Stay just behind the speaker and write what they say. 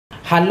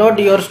Hello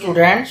dear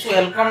students,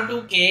 welcome to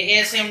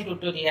केएसएम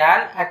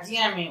tutorial. आज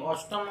आम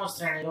अष्टम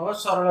श्रेणी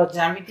सरल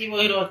ज्यामिति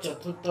बहिर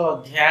चतुर्थ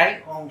अध्याय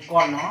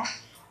अंकन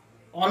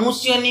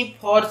अनुशियनी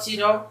 4C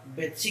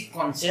बेसिक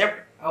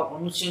कॉन्सेप्ट और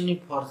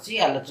अनुशियनी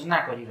 4C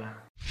आलोचना करिबा।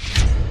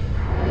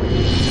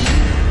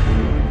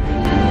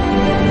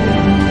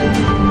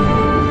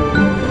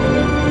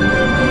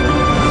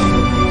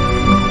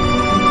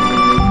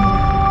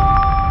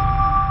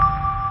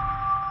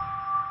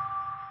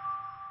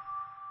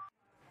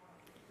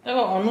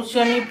 देखो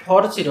अनुशियनी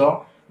 4C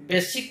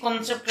बेसिक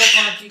कॉन्सेप्ट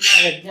कौन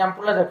अच्छी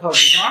एग्जांपल देखो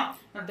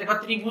देखो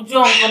त्रिभुज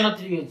अंकन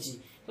 3 अच्छी।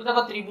 तो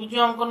देखो त्रिभुज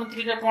अंकन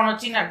 3 रे कौन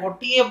अच्छी ना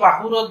गोटे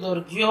बाहुर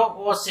दैर्घ्य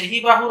और सही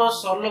बाहुर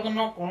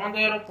संलग्न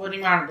कोणद्वयर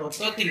परिमाण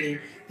दर्शाइले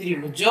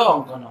त्रिभुज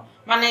अंकन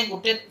माने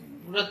गोटे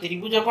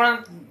त्रिभुज कौन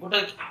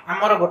गोटे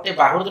आमर गोटे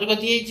बाहुर दैर्घ्य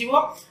दिए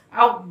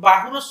आ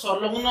बाहुर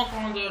संलग्न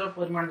कोणद्वयर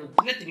परिमाण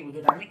दर्शाइले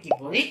त्रिभुज आम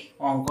किपरि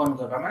अंकन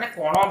करबा माने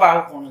कोण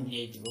बाहु कोण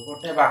दिए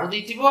गोटे बाहु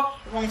देइथिबो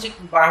एवं से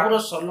बाहुर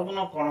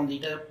संलग्न कोण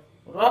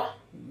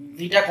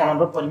दुईटा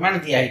कोणर परिमाण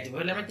दिया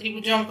हेल्ले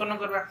त्रिभुज अंकन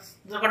करवा।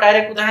 देखो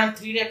डायरेक्ट उदाहरण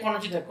 3 रे कौन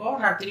अच्छी देखो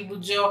ना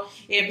त्रिभुज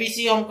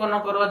एबीसी अंकन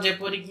कर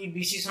जेपरी कि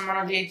बीसी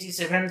समान दिखाई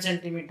 7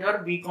 सेंटीमीटर,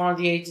 बी कोण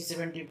दिखाई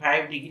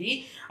 75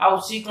 डिग्री आउ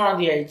सी कोण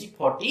दिखाई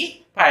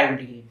 45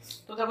 डिग्री।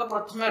 तो देखो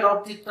प्रथम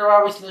रफ चित्र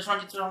विश्लेषण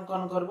चित्र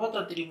अंकन करबो।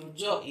 तो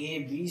त्रिभुज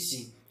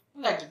एबीसी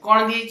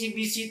कौन दिखाई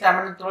बीसी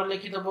तार तल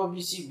लिखिदेव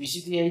बीसी बीसी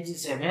दिखाई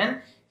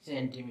 7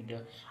 सेंटीमीटर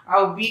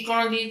आउ बी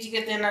कोण दिखाई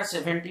केते ना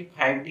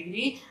 75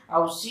 डिग्री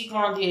आउ सी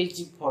कोण दिखाई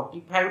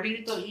 45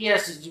 डिग्री। तो ये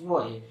आसी जिवो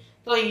ए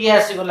तो ये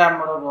आसी गला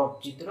हमर रफ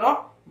चित्र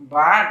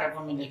बा ताको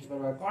हम लिखि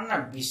परबा कोन ना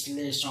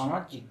विश्लेषण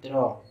चित्र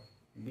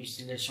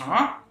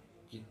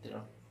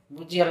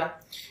बुझियला।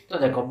 तो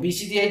देखो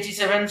बीसी दिखाई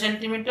 7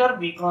 सेंटीमीटर,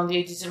 बी कोण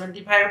दिखाई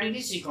 75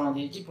 डिग्री, सी कोण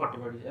दिखाई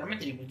 45 डिग्री। हम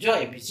त्रिभुज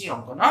एबीसी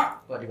अंकन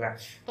करबा।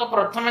 तो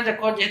प्रथमे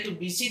देखो जेहेतु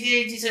बीसी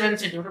दिखाई 7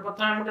 सेंटीमीटर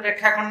प्रथमे हम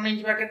रेखाखंड नै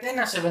जिबा केते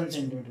ना 7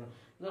 सेंटीमीटर।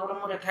 तो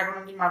मो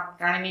रेखाखंड की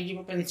टाणी नहीं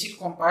जीव पेंसिल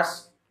कंपास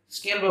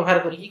स्केल व्यवहार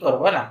करके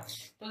करबो हला।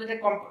 तो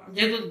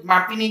जेहेतु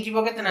मापी नहीं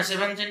जीव केते ना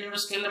 7 सेंटीमीटर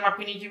स्केल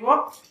मापी नहीं जीव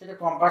सेटा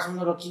कंपास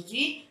में रखी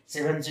की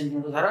 7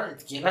 सेंटीमीटर धार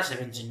एतकेला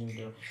 7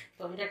 सेंटीमीटर।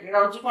 तो एटा केडा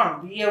होची कोन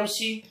बी और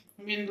सी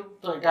बिंदु।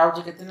 तो एटा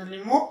होची केते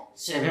नली मु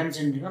 7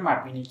 सेंटीमीटर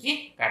मापी नहीं की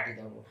काटी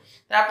दबो।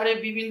 तापरे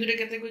बी बिंदु रे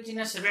केते कोची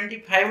ना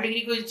 75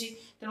 डिग्री कोची।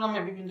 तेणु हम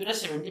बी बिंदु रे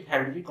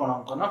 75 डिग्री कोण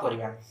अंकन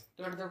करबा।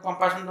 तो एटा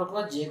कंपास में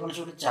रखबा जे कोन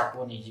से चाप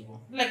नहीं जीव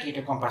हला कि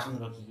एटा कंपास में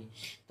रखी।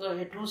 तो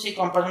एठू से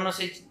कंपास में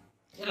से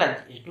हला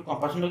एठू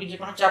कंपास में रखी जे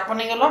कोन चाप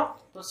नहीं गलो।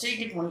 तो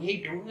सेठी कोन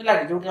एठू हला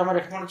कि जोटी हम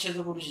रेखाखंड छेद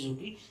करूची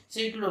जोटी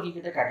सेठू रखी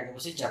केटा काटी देबो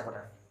से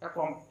चापड़ा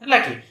कम हला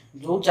कि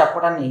जो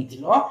चापड़ा नहीं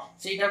थिलो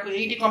सेटा को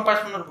एठी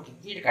कंपास में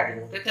रखी एटा काटी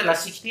देबो केते हला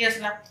 60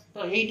 आसला।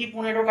 तो एठी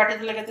पुणे एटो काटी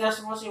देले केते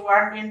आसबो से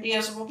 120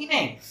 आसबो कि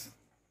नहीं।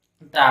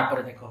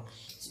 तापर देखो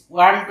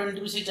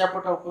 120 से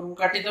चापटा ऊपर को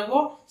काटी देबो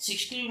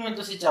 60 में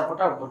तो से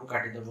चापटा ऊपर को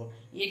काटी देबो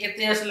ये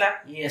केते आसला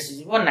ये आसी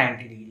जीवो 90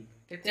 डिग्री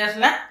केते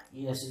आसला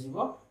ये आसी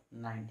जीवो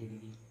 90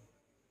 degree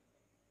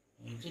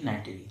एंती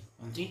 90 degree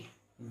एंती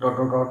dot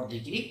dot dot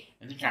degree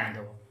एंती टाणी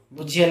देबो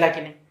बुझियला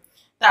कि नहीं।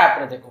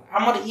 तापर देखो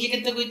हमर ये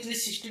केते कोइतली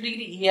 60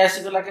 डिग्री ये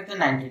आसी गला केते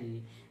 90 डिग्री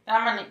ता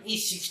माने ई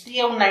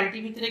 60 और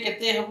 90 भितरे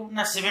केते हेबो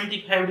ना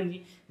 75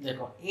 डिग्री।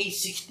 देखो ए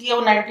 60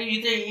 और 90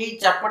 भितरे ए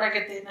चापटा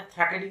केते ना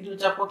 30 डिग्री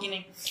चाप कि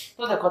नहीं।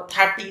 तो देखो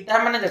 30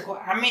 ता माने देखो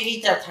आमे ए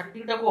 30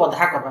 डिग्री को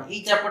आधा करबा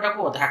ए चापटा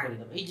को आधा कर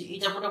दबा ए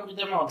चापटा को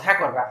जदि हम आधा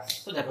करबा।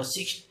 तो देखो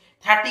 30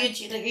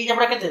 अछि ए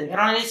चापटा केते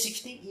कारण ए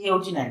 60 ये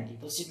होची 90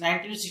 तो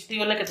 90 रो 60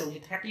 गले केते होची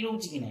 30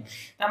 होची कि नहीं।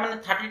 ता माने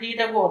 30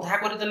 डिग्री को आधा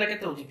कर देले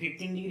केते होची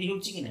 15 डिग्री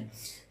होची कि नहीं।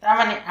 ता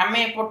माने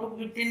आमे पटु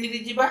 15 डिग्री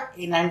जिबा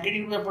ए 90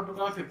 डिग्री पटु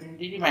हम 15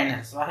 डिग्री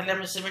माइनस वाहले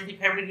हम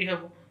 75 डिग्री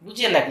हबो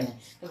बुझियला कि नहीं।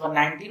 देखो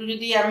 90 रो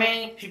जदी आमे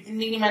 15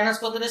 डिग्री माइनस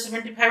कर देले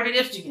 75 डिग्री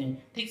आछी कि नहीं।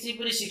 ठीक से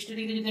पूरी 60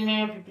 डिग्री जदी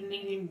हम 15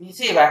 डिग्री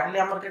मिसेबा हले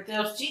हमर केते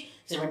आछी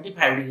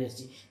 75 डिग्री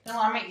आछी। त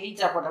आमे एई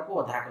चापटा को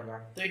आधा करबा।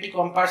 तो एटी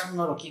कंपास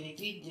में रखी दे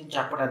कि जे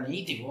चापटा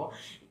नहीं थिबो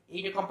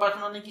एटी कंपास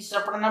में नहीं कि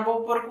चापटा नबो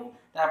ऊपर को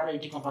तापर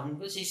एटी कंपास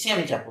में से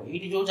सेम चाप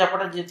एटी जो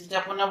चापटा जे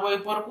चाप नबो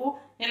ऊपर को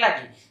हेला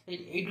कि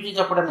एटू जे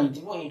चापटा नहीं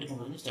थिबो एटी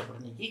कंपास में चापटा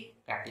नहीं कि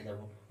काटी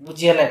देबो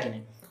बुझियला कि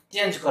नहीं।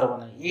 चेंज करबो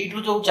ना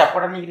एठू जो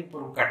चापटा नहीं ऊपर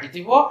को काटी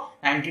थिबो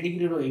 90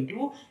 डिग्री रो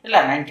एठू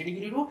हेला 90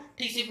 डिग्री रो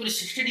ठीक से पूरी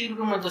 60 डिग्री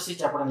रो में से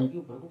चापटा नहीं कि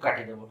ऊपर को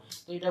काटी देबो।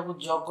 तो एटा को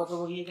जॉब कर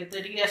देबो ये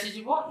केते डिग्री आसी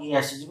जिवो ये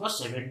आसी जिवो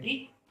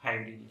 75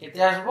 डिग्री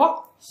केते आसबो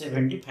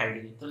 75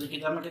 डिग्री। तो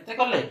लिखि हम केते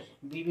करले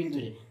बी बिंदु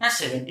रे ना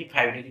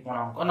 75 डिग्री कोण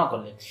अंकन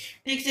करले।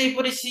 ठीक से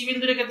ऊपर सी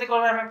बिंदु रे केते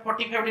करबा हम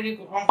 45 डिग्री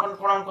अंकन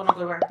कोण अंकन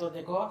करबा। तो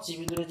देखो सी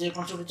बिंदु रे जे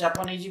कोन से चाप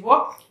नहीं जिवो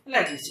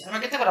लागी हम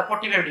केते करा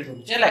 45 डिग्री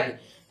करू जे लागी।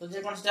 तो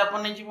जे कोन से चाप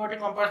नहीं जिवो एटे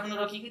कंपास में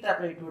रखी कि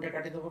तापर एटू एटे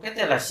काटी देबो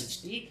केते हला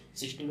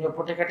 60 रो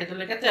पटे काटी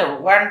देले केते हो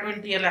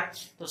 120 हला।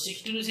 तो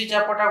 60 रो से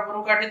चापटा ऊपर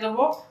को काटी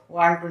देबो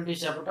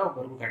 120 चापटा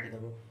ऊपर को काटी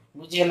देबो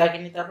बुझियला कि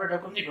नहीं। तापर एटा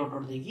कोन डॉट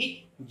डॉट देकी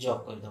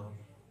जॉब कर देबो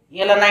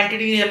ये 90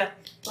 डिग्री है।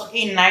 तो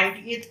ये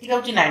 90 ये किरा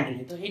होची 90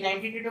 डिग्री। तो ये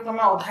 90 डिग्री को हम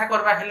आधा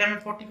करबा हेले हम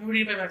 45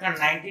 डिग्री पाबा कारण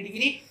 90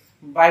 डिग्री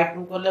बाय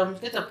 2 कले हम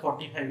के तो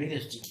 45 डिग्री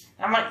आछी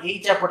हम एई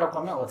चापटा को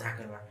हम अधा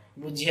करबा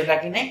बुझी हला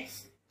कि नै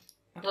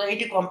तो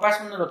एटी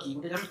कंपास मन रखी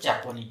गुटे हम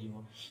चाप नै जीवो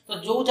तो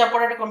जो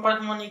चापटा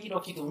कंपास मन नै की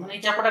रखी दो माने एई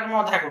चापटा को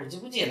अधा करू जे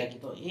बुझी हला कि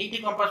तो एटी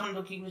कंपास मन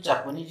रखी गुटे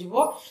चाप नै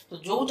जीवो तो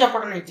जो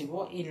चापटा नै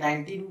जीवो ए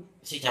 90 रु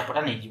से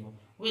चापटा नै जीवो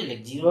बुझले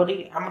 0 रे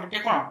हमर के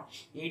कोन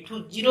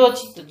एठू 0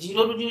 अछि तो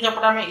 0 रु जो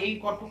चापटा में एई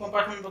कोटू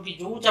कंपास मन रखी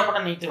जो चापटा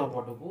नै थिबो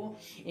पटो को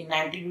ए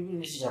 90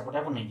 डिग्री से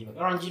चापटा को नै जीवो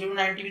कारण 0 रु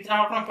 90 भीतर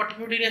हमर कोन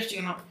 45 डिग्री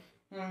अछि न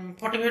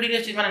 45 डिग्री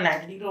अछि माने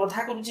 90 डिग्री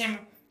अधा करू जे हम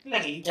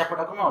लगी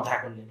चापटा को अधा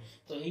करले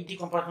तो एटी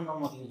कंपास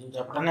मन मति जो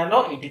चापटा नेलो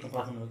एटी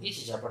कंपास मन की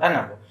से चापटा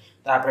नेबो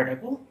तापर एटा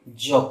को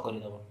जॉग करि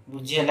दबो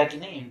बुझी हला कि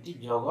नै एंती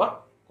जॉग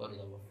करि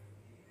दबो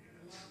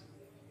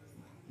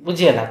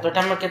बुझी हला तो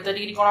एटा हम केते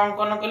डिग्री कोण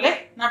अंकन करले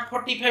ना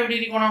 45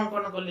 डिग्री कोण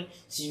अंकन करले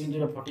सी बिंदु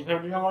रे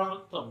 45 डिग्री कोण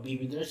तो बी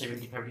बिंदु रे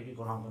 75 डिग्री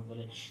कोण अंकन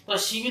करले तो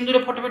सी बिंदु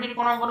रे 45 डिग्री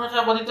कोण अंकन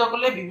से बदित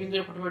करले बी बिंदु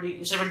रे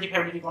 75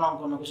 डिग्री कोण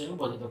अंकन से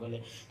बदित करले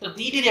तो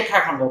दीटी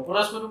रेखाखंड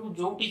परस्पर को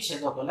जोटी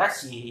छेद कला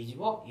सी हे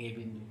जिवो ए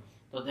बिंदु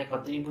तो देखो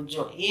त्रिभुज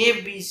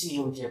एबीसी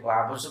होचे एक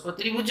आवश्यक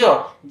त्रिभुज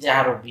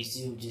जहार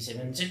बीसी होचे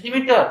 7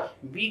 सेंटीमीटर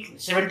बी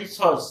 7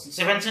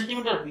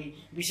 सेंटीमीटर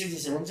बीसी होचे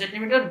 7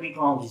 सेंटीमीटर बी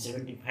कोन होचे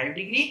 75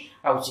 डिग्री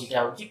आ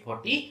सीटा होचे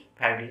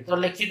 45 डिग्री तो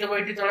लिखि देबो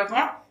एठी तळे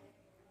कोन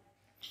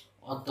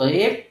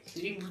अतएव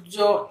त्रिभुज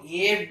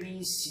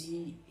एबीसी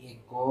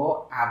एक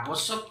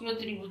आवश्यक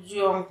त्रिभुज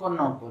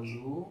अंकन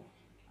कलु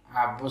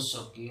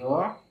आवश्यक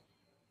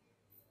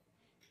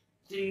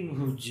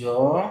त्रिभुज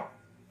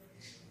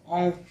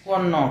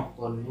अंकन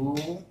कलु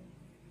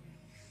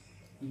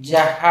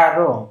जहार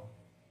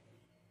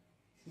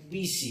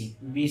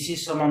बीसी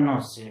समान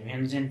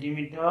 7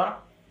 सेंटीमीटर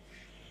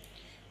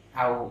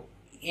आउ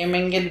एम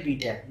एंगल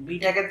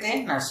बीटा केते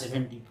ना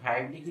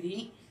 75 डिग्री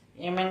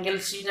एम एंगल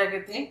सी टा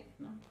केते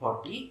ना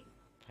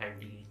 45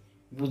 डिग्री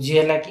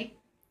बुझियला कि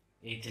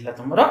एथिला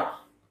तुमरो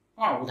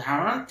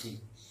उदाहरण 3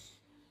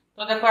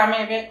 तो देखो आमे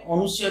एबे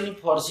अनुशीलनी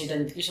 4 सी टा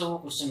जति सब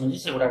क्वेश्चन अछि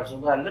सेगुडा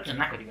सब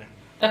आलोचना करिबा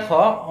देखो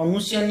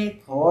अनुशीलनी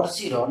 4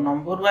 सी रो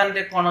नंबर 1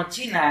 रे कोन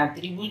अछि ना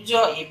त्रिभुज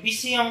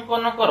एबीसी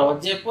अंकन करो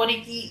जेपरि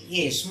कि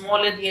ए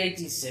स्मॉल ए दिया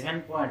अछि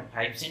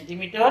 7.5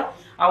 सेंटीमीटर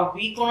आ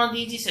बी कोन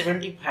दिया अछि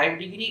 75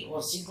 डिग्री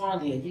और सी कोन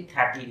दिया अछि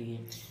 30 डिग्री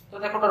तो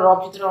देखो रफ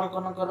चित्र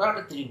अंकन करो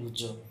एक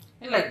त्रिभुज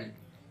हैला कि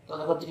तो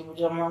देखो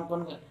त्रिभुज हम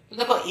अंकन कर तो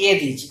देखो ए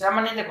दी अछि ता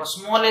माने देखो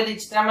स्मॉल ए दी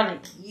अछि ता माने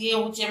ए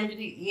होछि हम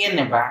जदी ए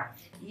नेबा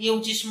ए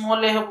होछि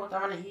स्मॉल ए हो ता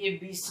माने A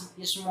B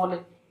C A small ए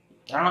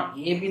कारण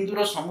ए बिंदु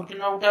रो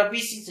सम्मुखीन उठा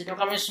बीसी सेटा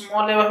को हम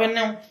स्मॉल ए भाबे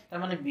नेउ त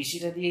माने बीसी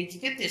रे दियै छि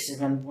केते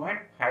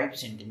 7.5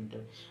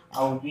 सेंटीमीटर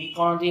आ बी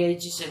कोन दियै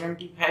छि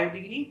 75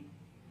 डिग्री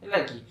हैला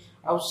कि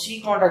आ सी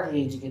कोनटा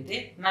दियै छि केते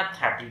ना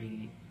 30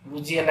 डिग्री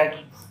बुझियला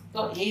कि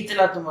तो एई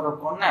थला तुमरो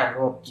कोन ना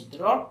रफ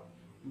चित्र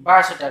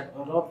बा सेटा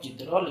रफ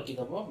चित्र लिखि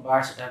दबो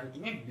बा सेटा को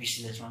तुमे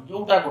विश्लेषण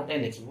जोटा गोटे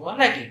लिखिबो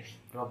हैला कि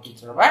रफ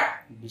चित्र बा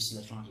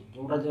विश्लेषण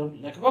जोटा जो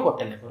लिखबो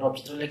गोटे लिखो रफ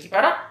चित्र लिखि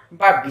पारो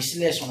बा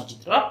विश्लेषण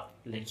चित्र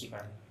लिखि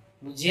पारो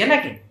बुझिए ना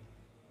कि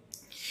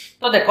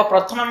तो देखो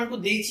प्रथम हमको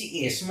देछि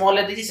ए स्मॉल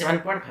ए देछि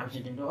 7.5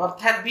 सेंटीमीटर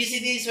अर्थात बीसी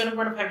देछि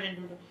 7.5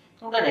 सेंटीमीटर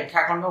तो उडा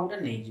रेखाखंड उडा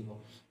नै जिवो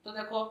तो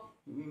देखो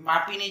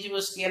मापी नै जिवो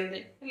स्केल रे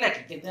हला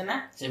कि केते ना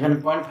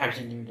 7.5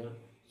 सेंटीमीटर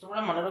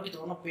सबला मन रखि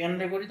तो पेन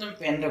रे करी तुम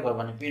पेन रे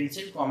करबानी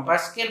पेंसिल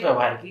कंपास स्केल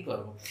व्यवहार की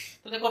करबो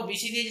तो देखो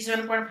बीसी देछि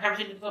 7.5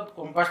 सेंटीमीटर तो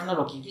कंपास न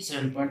रखि कि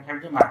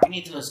 7.5 जो मापी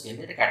नै थिलो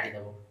स्केल रे काटी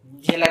देबो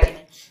बुझियला कि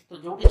नै तो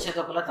जोटी छेद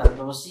कला तार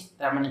बसी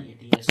ता माने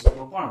एटी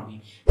आसीबो कोन बी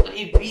तो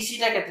ए बीसी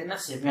टा केते ना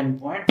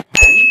 7.5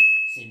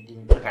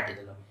 सेंटीमीटर काटी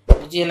देलो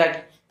बुझियला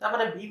कि तापर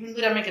बी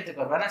बिंदु रे हम केते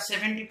करबा ना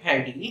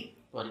 75 डिग्री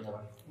करि देबा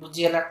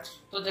बुझियला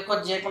तो देखो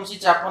जे कोन सी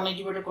चाप नै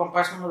जिवो ए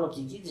कंपास में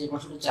रखि कि जे कोन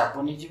सी चाप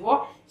नै जिवो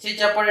से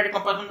चाप ए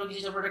कंपास में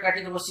रखि चाप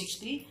काटी देबो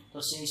 60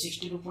 तो से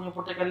 60 रु पुनी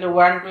पटे करले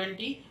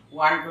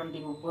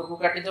 120 ऊपर को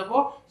काटी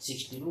देबो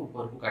 60 रु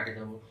ऊपर को काटी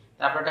देबो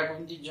तापर टा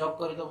कोनती जॉब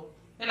करि देबो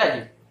हैला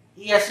कि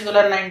ई आसी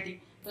गला 90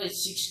 तो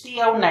 60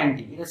 और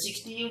 90 इरा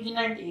 60 यूज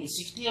 90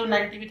 60 और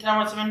 90 भीतर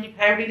हम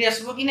 75 डिग्री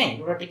आसबो कि नै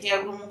जोटा टिके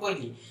आगु मु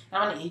कहली त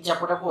माने ई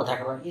चापटा को आधा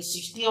करबा ये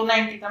 60 और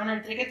 90 त माने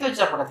एते केते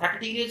चापटा 30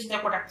 डिग्री अछि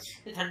चापटा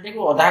ए 30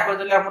 को आधा कर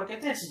देले हमर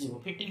केते आसी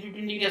जिवो 15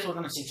 डिग्री आसबो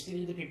त 60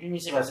 जदी 15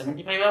 मिसे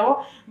 75 हबो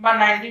बा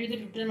 90 जदी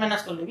 15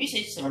 माइनस करले भी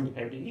से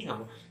 75 डिग्री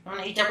हबो त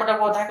माने ई चापटा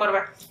को आधा करबा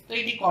तो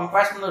एटी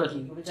कंपास मन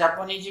रखि गुटे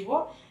चाप नै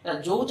जिवो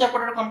जो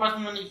चापटा कंपास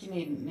मन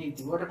नै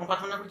थिबो ए कंपास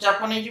मन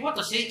चाप नै जिवो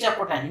तो सेई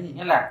चापटा ही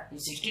हैला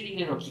 60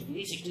 डिग्री रखि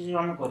 60 जो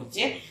हम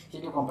करिचे से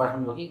जो कंपास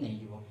में रखि नै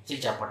जिवो से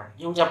चापटा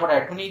जो चापटा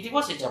एठु नै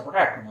दिबो से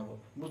चापटा एठु नबो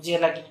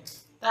बुझियला कि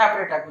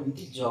तापर एटा को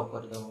इति जॉब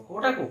कर दबो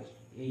कोटा को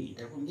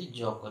एटा को इति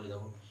जॉब कर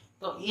दबो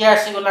तो ई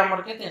आसी गला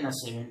हमर केते ना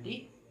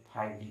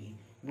 75 डिग्री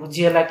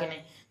बुझियला कि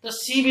नै तो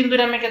सी बिंदु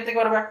रे हम केते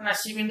करबा ना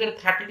सी बिंदु रे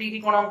 30 डिग्री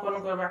कोण अंकन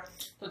करबा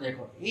तो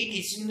देखो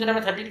एटी सी बिंदु रे हम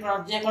 30 डिग्री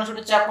कोण जे कोन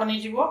छोटे चाप नै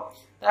जिवो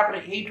तापर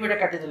 8 एटा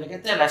काटि देले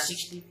केते हला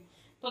 60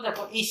 तो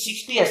देखो ई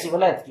 60 आसी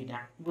गला एतकीटा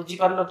बुझि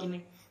पारलो कि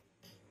नै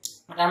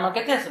हम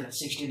केते आसला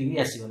 60 डिग्री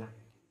आसी गला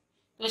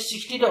तो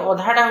 60 रे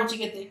अधाटा होची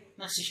केते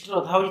ना 60 रे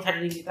अधा होची 30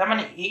 डिग्री ता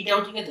माने एटा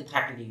होची केते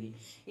 30 डिग्री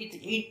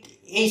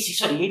ए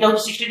सॉरी एटा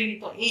होची 60 डिग्री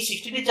तो ए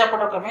 60 डिग्री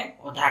चापटा को हमें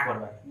अधा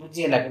करबा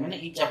बुझिए लागे माने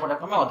ई चापटा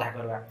को हमें अधा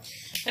करबा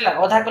हैला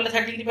अधा करले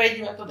 30 डिग्री पाई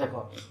जिबा तो देखो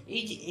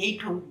ए जे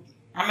एठू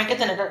हमें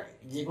केते नेटा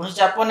जे कोन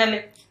चाप नेले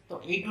तो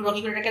एठू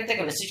रखी के केते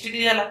करले 60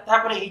 डिग्री हला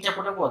तापर ए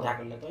चापटा को अधा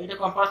करले तो एटा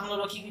कंपास में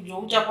रखी कि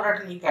जो चापटा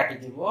नि काटी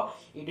देबो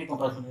एटी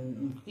कंपास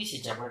में कि से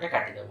चापटा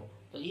काटी देबो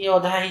तो ये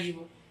अधा ही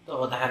जिवो तो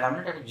अधा हला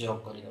माने एटा जॉब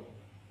करि देबो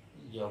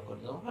जॉब कर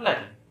दो हला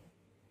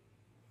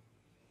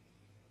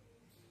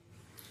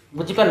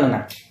बुझी पारल ना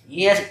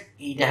ये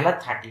एटा हला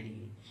 30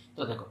 डिग्री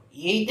तो देखो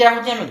एटा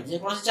हो जे हम जे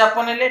कोन से चाप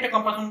नेले एटा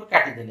कंपास में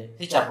काटी देले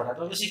से चापटा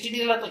तो 60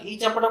 डिग्री हला तो ई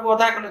चापटा को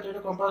आधा करले तो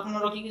एटा कंपास में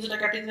रखी कि सेटा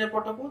काटी देले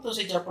पट को तो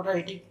से चापटा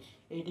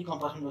एटी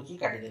कंपास में रखी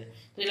काटी देले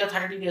तो एला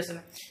 30 डिग्री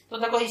आसला तो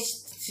देखो ई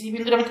सी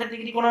बिंदु रे 30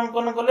 डिग्री कोण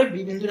अंकन करले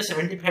बी बिंदु रे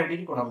 75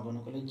 डिग्री कोण अंकन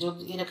करले जो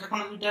ई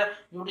रेखाखंड दुटा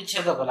जोटी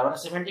छेद कला माने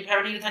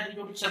 75 डिग्री 30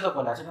 जोटी छेद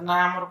कला सेटा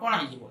ना हमर कोण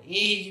हे जीवो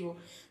ए हे जीवो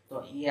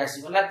तो ये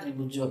आसीगला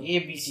त्रिभुज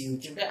एबीसी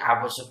होचे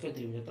आवश्यक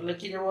त्रिभुज तो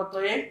लिखि देबो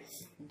तो ये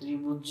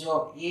त्रिभुज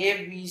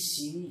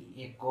एबीसी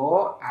एक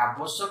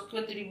आवश्यक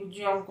त्रिभुज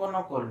अंकन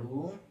कलु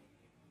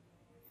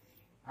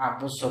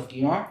आवश्यक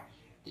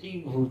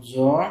त्रिभुज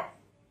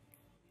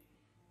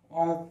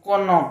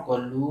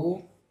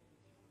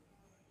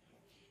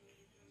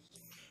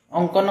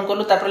अंकन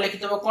कलु तापर लिखि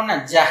देबो कोन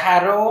ना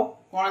जहारो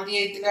कोन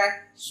दिए इतला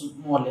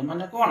स्मॉल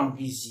माने कोन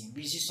बीसी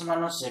बीसी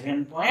समान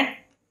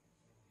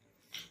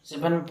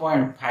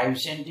 7.5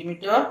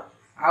 सेंटीमीटर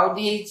आउ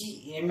दिएची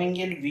एम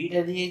एंगल बी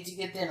टा दिएची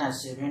केते ना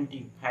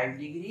 75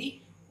 डिग्री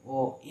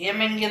और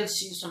एम एंगल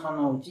सी समान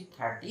होची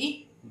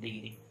 30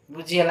 डिग्री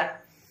बुझियला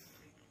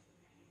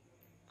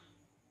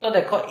तो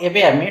देखो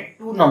एबे हमें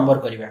 2 नंबर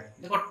करिवा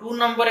देखो 2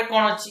 नंबर रे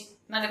कोन अछि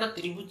ना देखो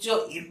त्रिभुज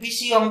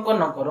एबीसी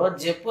अंकन करो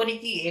जेपरि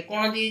कि ए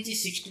कोण दिएची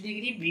 60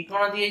 डिग्री बी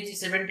कोण दिएची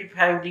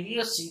 75 डिग्री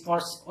और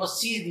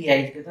सी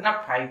दियाई केते ना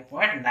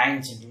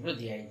 5.9 सेंटीमीटर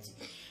दियाई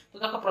तो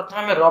देखो प्रथम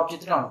हमें रफ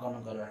चित्र अंकन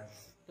करबा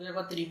तो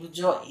देखो त्रिभुज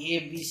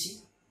एबीसी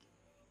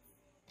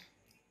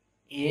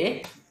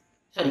ए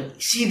सॉरी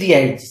सी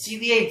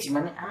दियाई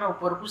माने हम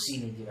ऊपर को सी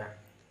नहीं दिबा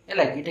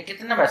एला एटा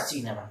केते ना बा सी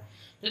नेबा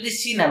यदि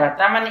सी नेबा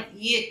ता माने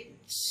ये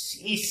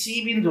सी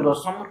बिंदु रो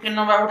सम्मुखीन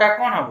बाहुटा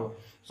कोन हबो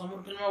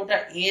सम्मुखीन बाहुटा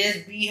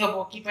ए बी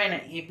हबो कि पाइना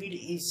ए बी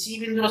सी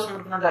बिंदु रो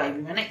सम्मुखीन बाहुटा ए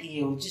बी माने ए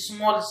होची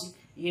स्मॉल सी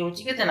ये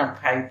होची केते ना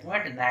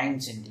 5.9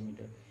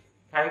 सेंटीमीटर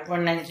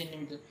 5.9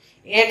 सेंटीमीटर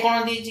ए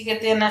कोण दिएची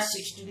केते ना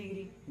 60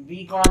 डिग्री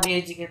बी कोण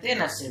दिएची केते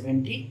ना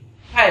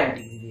 75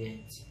 डिग्री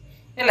दिएची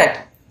हैला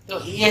तो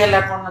ये हला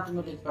कोन ना तुम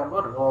लिख पारबो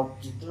रफ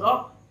चित्र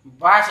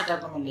बा सेटा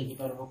तुम लिखि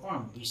पारबो कोन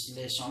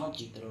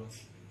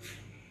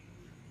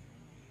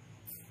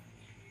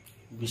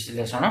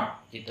विश्लेषण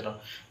चित्र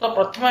तो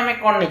प्रथम हमें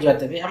कोन नै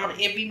जाते हमर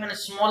ए बी माने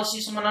स्मॉल सी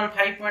समान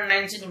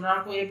 5.9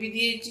 सेंटीमीटर को ए बी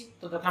दिएची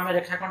तो देख हम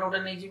रेखाखंड उडा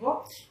नै जीवो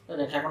तो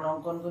रेखाखंड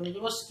अंकन को नै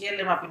जीवो स्केल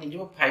ले मापि नै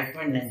जीवो 5.9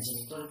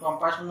 सेंटीमीटर तो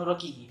कंपास में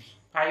रखी की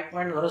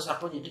 5 धरो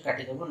सपोज इटी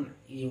काटी देबो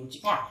ये होची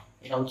कोन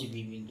एटा होची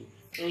बी बिंदु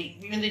तो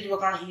बी बिंदु जीवो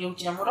कारण ये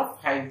होची हमर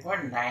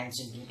 5.9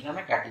 सेंटीमीटर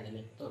हमें काटी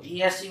देले तो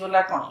ये आसी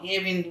गला कोन ए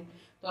बिंदु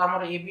तो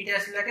हमर ए बी टा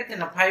आसीला केते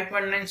ना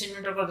 5.9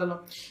 सेंटीमीटर कर देलो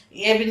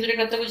ए बिंदु रे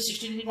कते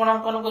 60 डिग्री कोण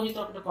अंकन करी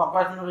तो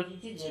कंपास में रखी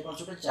कि जे कोन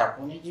सुटे चाप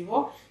नै जीवो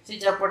से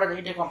चापटा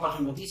एटे कंपास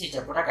में रखी से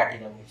चापटा काटी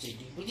देबो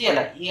सेठी बुझी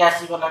हला ये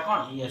आसी गला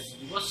कोन ये आसी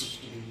जीवो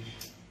 60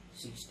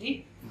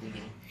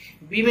 डिग्री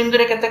बी बिंदु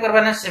रे कते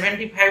करबा ना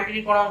 75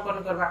 डिग्री कोण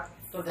अंकन करबा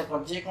तो देखो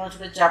जे कोन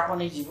सुटे चाप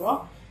नै जीवो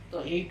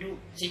तो एटू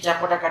से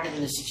चापटा काटी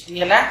देले 60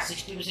 हला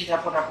 60 को से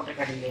चापटा पटे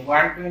काटी देले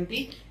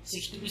 120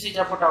 60 को से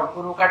चापटा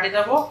ऊपर काटी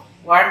देबो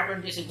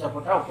 120 से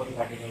चापटा ऊपर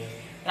काटी देबो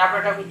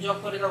तापटा को जॉब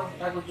कर देबो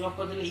ताको जॉब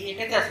कर देले ये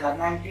केते आसला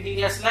 90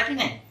 डिग्री आसला कि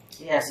नै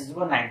ये आसी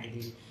जबो 90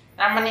 डिग्री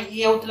ता माने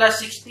ये होतला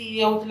 60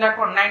 ये होतला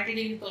को 90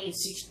 डिग्री तो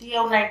 60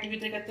 और 90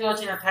 भीतर केते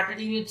अछि ना 30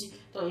 डिग्री अछि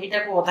तो एटा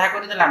को आधा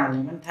कर देला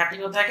माने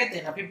 30 आधा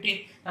केते ना 15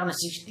 ता माने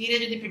 60 रे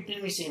जदी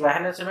 15 मिसेबा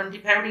हले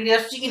 75 डिग्री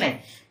आछि कि नै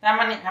ता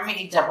माने हमें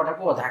ई चापटा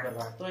को आधा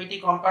करबा तो एटी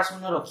कंपास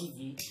में रखी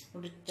की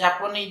तो चाप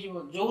नै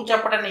जो जो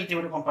चापटा नै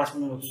थिबो कंपास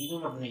में रखी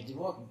जो चाप नै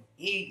थिबो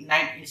ई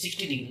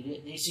 60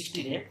 डिग्री रे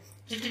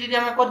 60 डिग्री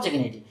हम कर जे कि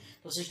नै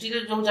तो 60 रे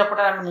जो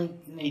चापटा हम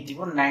नै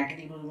थिबो 90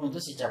 डिग्री में तो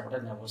से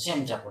चापटा नेबो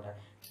सेम चापटा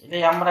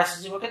एले हमरा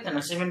से जीवो केते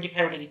ना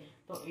 75 डिग्री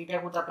तो एटा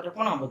को तापर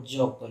कोन हो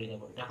जॉब करि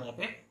देबो एटा को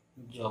पे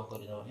जॉब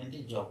करि देबो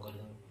एंती जॉब करि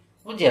देबो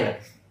बुझियला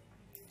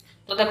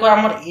तो देखो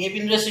हमर ए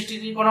बिंदु 60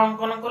 डिग्री कोण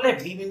अंकन करले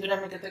बी बिंदु रे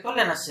हम केते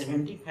करले ना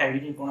 75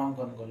 डिग्री कोण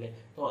अंकन करले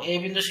तो ए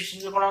बिंदु 60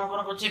 डिग्री कोण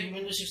अंकन करछे बी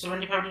बिंदु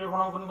 75 डिग्री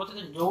कोण अंकन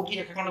करछे जोठी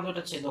रेखाखंड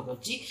दुटा छेद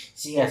करछि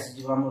सी आसी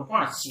जीव हमर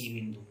कोन सी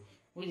बिंदु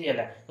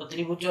बुझियला तो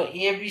त्रिभुज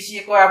ए बी सी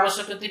को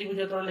आवश्यक त्रिभुज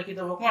तो लिखि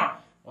देबो कोन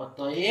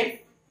अतएव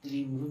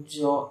त्रिभुज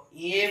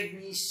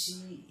एबीसी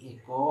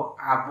एक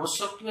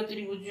आवश्यक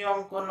त्रिभुज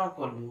अंकन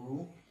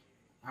कलु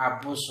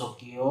आवश्यक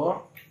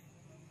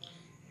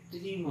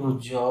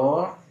त्रिभुज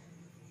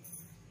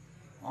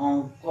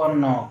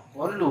अंकन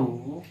कलु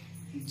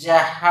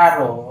जहार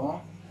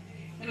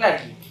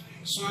लागी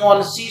स्मॉल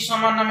सी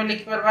समान हम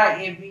लिख परबा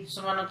ए बी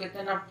समान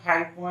केते ना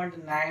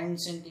 5.9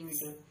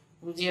 सेंटीमीटर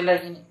बुझीगला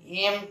कि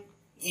एम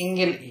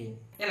एंगल ए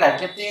हैला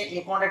केते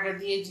ए कोणटा के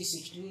दिए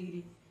 60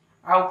 डिग्री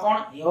आउ कोन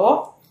यो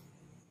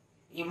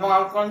एम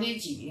आउ कोन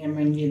दिए एम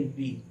एंगल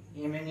बी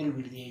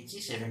दिए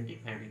 75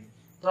 डिग्री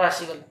तो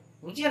आसी गला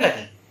बुझीगला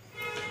कि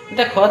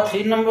देखो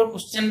 3 नंबर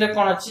क्वेश्चन रे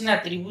कोन अछि ना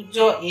त्रिभुज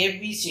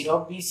एबीसी रो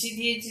बीसी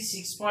दिए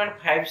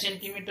 6.5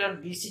 सेंटीमीटर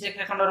बीसी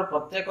रेखाखंड रो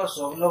प्रत्येक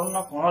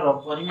संलग्न कोण रो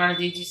परिमाण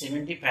दिए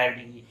 75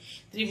 डिग्री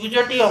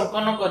त्रिभुजटी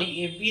अंकन करी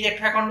एबी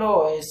रेखाखंड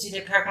और एसी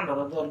रेखाखंड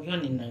रो दैर्घ्य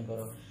निर्णय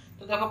करो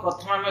तो देखो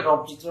प्रथम हम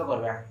रफ चित्र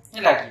करबा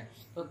हैला कि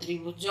तो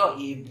त्रिभुज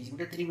एबी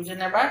गोटे त्रिभुज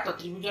नेबा तो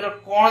त्रिभुज रो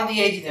कोण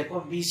दिए देखो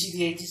बीसी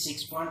दिए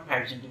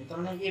 6.5 सेंटीमीटर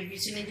माने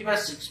एबीसी नै दिबा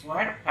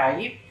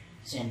 6.5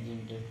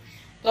 सेंटीमीटर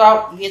तो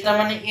ये त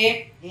माने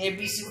ए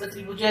बी सी गोटे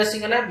त्रिभुज आसी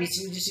गला बीसी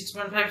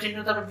 6.5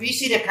 सेंटीमीटर तब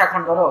बीसी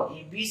रेखाखंड रो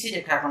ए बीसी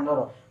रेखाखंड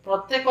रो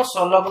प्रत्येक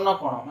संलग्न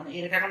कोण माने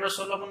ए रेखाखंड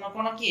संलग्न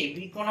कोण कि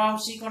बी कोण और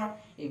सी कोण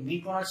ए बी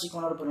कोण सी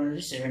कोण रो परिमाण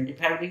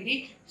 75 डिग्री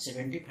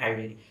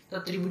तो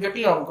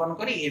त्रिभुजटी अंकन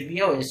करी ए बी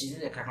और एसी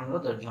रेखाखंड रो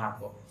दैर्घ्य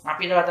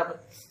मापी देबा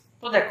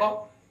तो देखो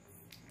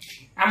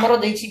हमरो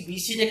देछि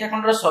बीसी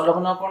रेखाखंड रो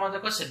संलग्न कोण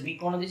देखो से बी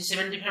कोण देछि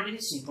 75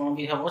 डिग्री सी कोण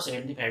भी हबो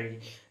 75 डिग्री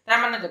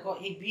ता माने देखो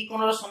ए बी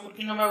कोण रो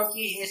सम्मुखीन भाग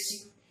कि एसी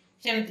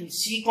सेमती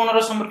सी कोण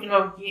रो सम्मुखीन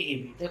भाग कि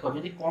एबी देखो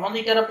यदि कोण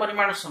दुईटार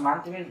परिमाण समान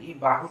तबे ए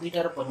बाहु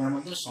दुईटार परिमाण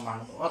मध्ये समान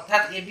हो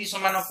अर्थात एबी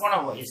समान कोण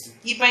हो एसी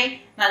की पई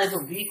ना देखो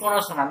बी कोण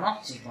समान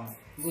सी कोण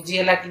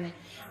बुझियला कि नै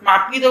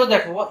मापी दो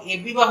देखो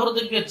एबी बाहुर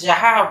दैर्घ्य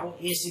जहा हबो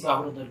एसी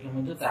बाहुर दैर्घ्य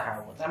मध्ये ताहा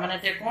हबो ता माने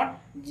ते कोण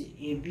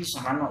एबी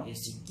समान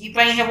एसी की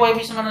पई हेबो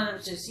एबी समान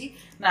एसी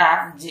ना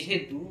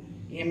जेहेतु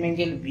एम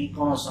एंगल बी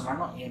कोण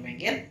समान एम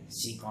एंगल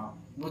सी कोण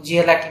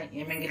बुझियला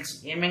कि एम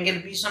एंगल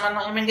बी समान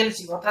एम एंगल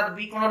सी अर्थात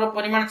बी कोण रो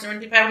परिमाण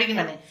 75 डिग्री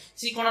माने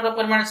सी कोण रो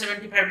परिमाण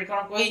 75 डिग्री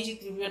कोण कहि छि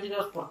त्रिभुजटी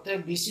रो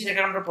प्रत्येक बीसी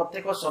रेखाखंड रो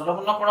प्रत्येक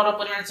संलग्न कोण रो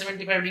परिमाण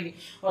 75 डिग्री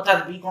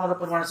अर्थात बी कोण रो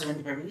परिमाण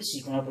 75 डिग्री सी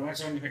कोण रो परिमाण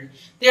 75 डिग्री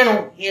तेनु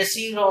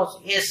एसी रो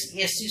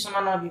एसी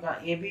समान बिबा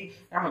एबी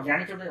हम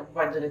जानि छोटे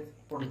उपाय रे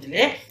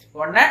पढिथिले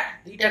कोन ना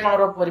दुईटा कोण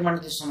रो परिमाण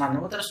जे समान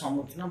हो तर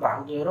सम्मुखीन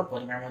बाहुद्वय रो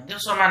परिमाण मध्ये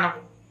समान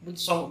हो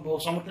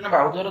सम्मुखीन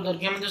बाहुद्वय रो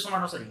दैर्घ्य मध्ये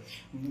समान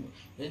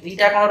सरी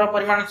दुईटा कोण रो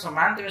परिमाण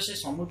समान तबे से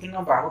सम्मुखीन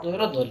बाहुद्वय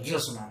रो दैर्घ्य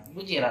समान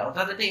बुझियला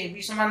अर्थात एते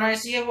एबी समान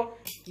एसी हेबो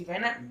कि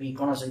पैना बी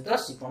कोण सहित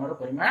सी कोण रो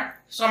परिमाण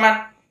समान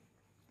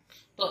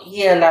तो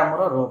ये हला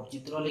हमरो रफ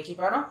चित्र लिखि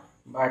पारो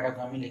बाटा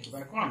को हम लिखि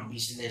पा कोन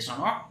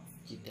विश्लेषण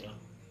चित्र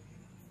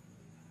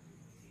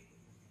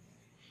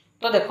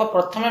तो देखो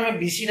प्रथमे में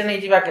बीसी रे नै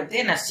जिबा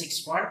केते ना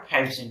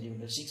 6.5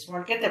 सेंटीमीटर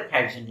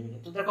 6.5 सेंटीमीटर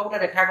तो देखो गोटे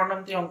रेखाखंड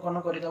एमती अंकन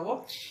करि दबो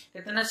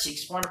केते ना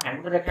 6.5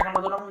 गोटे रेखाखंड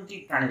दनो एमती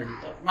टाणी देबी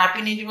तो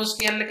मापी नै जिवो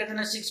स्केल ले केते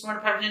ना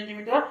 6.5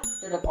 सेंटीमीटर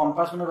एटा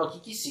कंपास में रखी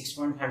कि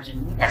 6.5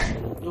 सेंटीमीटर काटि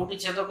देबो जोटी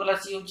छेद कला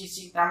सी होची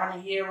सी ता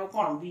माने ये हेबो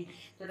कोन बी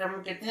तो हम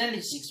केते ना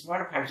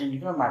 6.5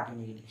 सेंटीमीटर मापी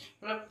नै गेली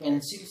तो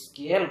पेंसिल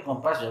स्केल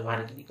कंपास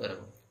व्यवहार करी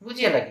करबो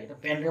बुझियला कि तो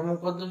पेन रे मु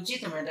को दूची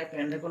तुम एटा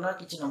पेन रे कोला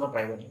किछि नंबर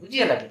पाइबनी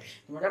बुझियला कि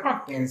तुम एटा कोन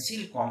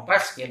पेंसिल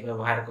कंपास स्केल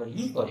व्यवहार करी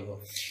ही करबो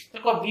तो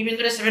को बी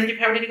बिंदु रे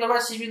 75 डिग्री करबा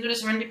सी बिंदु रे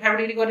 75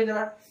 डिग्री करि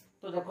देबा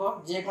तो देखो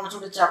जे कोन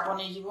छोटे चाप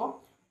नै जिवो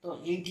तो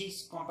एठी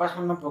कंपास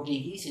मन पकई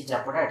की से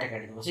चापटा एटा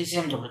काटि देबो से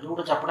सेम चापटा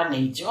जोटा चापटा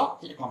नैचो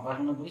से कंपास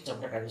मन पकई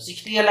चापटा काटि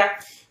 60 हला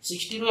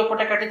 60 रु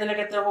एपटा काटि देले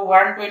केते हो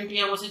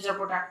 120 हो से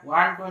चापटा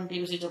 120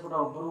 रु से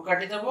चापटा ऊपर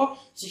काटि देबो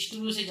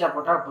 60 रु से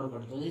चापटा ऊपर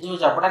काटि देबो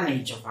जो चापटा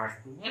नैचो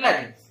फास्ट हेला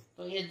कि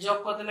तो ये जॉब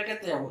कर देले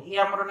केते हो ये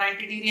हमरो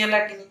 90 डिग्री हला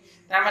कि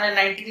ता माने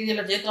 90 डिग्री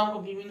हला जेतो हमको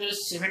बी बिंदु रे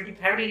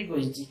 75 डिग्री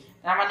कहिछि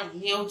ता माने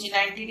ये होची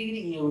 90 डिग्री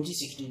ये होची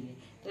 60 डिग्री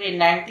तो ये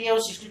 90 और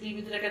 60 डिग्री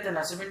भीतर केते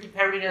ना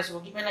 75 डिग्री आसबो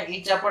कि माने ए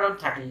चापड़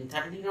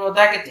 30 डिग्री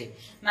ओदा केते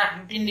ना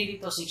 15 डिग्री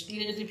तो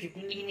 60 रे जदी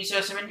 15 डिग्री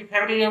मिसे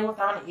 75 डिग्री हो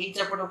ता माने ए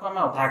चापड़ को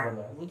हम ओदा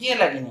करबा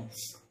बुझिए लागी नै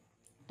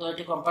तो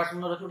एटी कंपास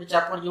में रखि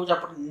चापड़ जो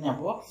चापड़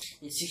नेबो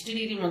ये 60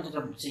 डिग्री में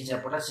तो से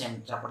चापड़ा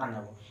सेम चापड़ा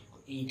नेबो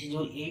एठी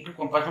जो एटू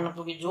कंपास में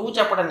पकि जो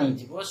चापड़ा नै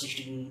जिवो 60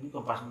 डिग्री भी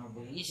कंपास में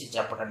पकि से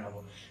चापड़ा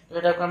नेबो तो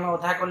एटा को हम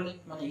ओदा करले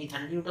माने ई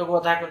 30 डिग्री को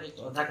ओदा करले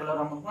तो ओदा कलर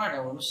हम कोन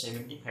एटा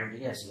 75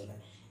 डिग्री आसी गला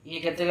ये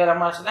केते गला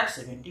हम आसला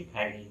 75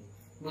 डिग्री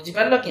बुझि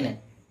पारलो कि नै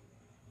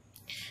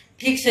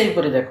ठीक से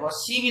ऊपर देखो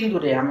सी बिंदु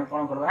रे हम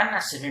कोन करबा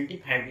ना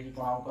 75 डिग्री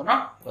कोन कोन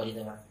करि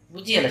देबा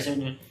बुझि हला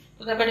 75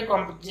 तो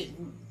देखो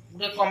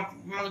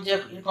जे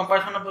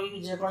कंपास में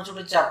पकि जे कोन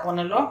छोटे चाप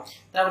नेलो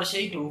तापर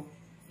सेइटू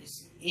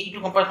एइटू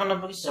कंपास में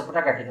पकि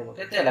चापटा काटि देबो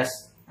केते हला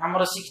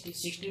हमर 60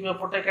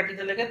 एपटा काटि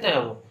देले केते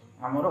हबो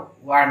हमर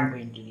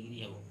 120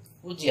 डिग्री हबो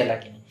बुझि हला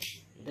कि नै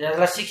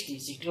एटा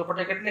 60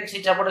 एपटा काटले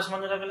से चापटा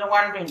समान रखले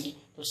 120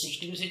 तो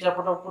 60 से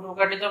चापटा ऊपर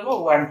काटि देबो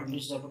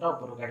 120 चापटा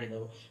ऊपर काटि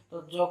देबो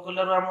तो जो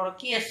कलर हमर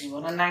की आसीबो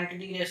ना 90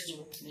 डिग्री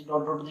आसीबो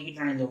डॉट डॉट देखि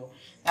टाणी देबो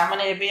ता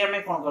माने एबे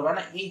हमें कोन करबा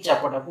ना ई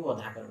चापटा को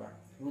अधा करबा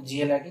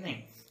बुझि हला कि नै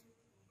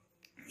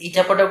ई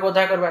चापटा को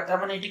अधा करबा ता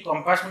माने एटी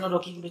कंपास में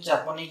रखि गुटे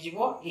चाप नै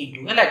जिवो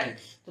एटू हला कि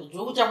तो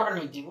जो चापटा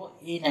नै जिवो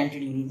ए 90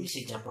 डिग्री भी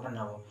से चापटा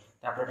नबो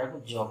तापटा को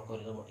जॉब कर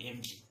देबो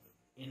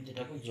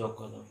एमटीटा को जॉब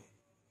कर देबो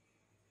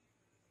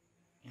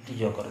एमटी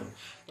जॉब कर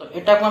तो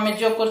एटा को हम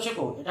जॉब करछो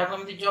को एटा को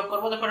एमटी जॉब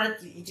करबो देखो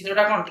ई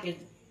चित्रटा कोन टिके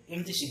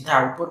एमटी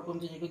सीधा ऊपर कोन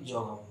जे को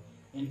जॉब हो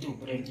एमती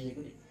ऊपर एमती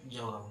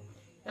जोग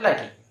हम है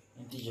कि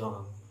एमती जोग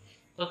हम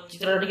तो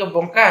चित्र टिके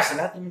बंका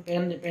आसला तुम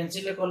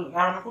पेंसिल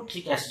को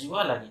ठीक आसीज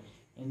है कि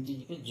एमती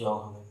जोग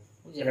हम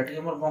बुझे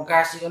टिके मोर बंका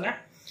आसीगला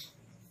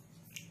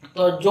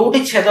तो जो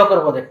छेद कर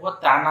देख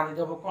ता ना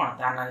देदेव कौन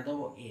ता ना देदेव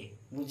ए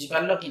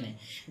बुझिपार कि नहीं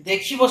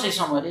देखो से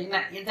समय ना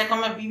ये देख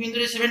मैं बी बिंदु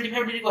 75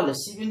 डिग्री कले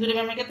सी बिंदु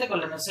में केते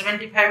कले ना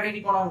 75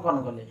 डिग्री कोण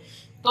अंकन कले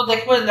तो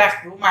देखो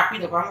लास्ट मापी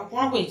देखो हम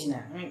कौन कही ना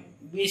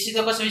बीसी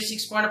तक से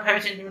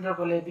 6.5 सेंटीमीटर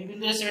कले बी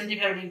बिंदु 75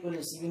 डिग्री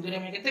कले सी बिंदु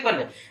में केते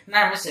कले ना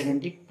हम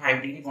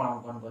 75 डिग्री कोण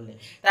अंकन कले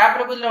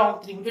तापर बुझलो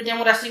त्रिभुज टी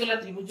हमर आसी गला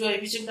त्रिभुज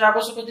एबीसी गुटा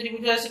आवश्यक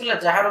त्रिभुज आसी गला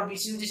जहार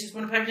बीसी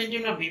 6.5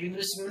 सेंटीमीटर बी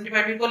बिंदु 75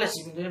 डिग्री कले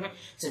सी बिंदु में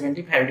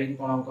 75 डिग्री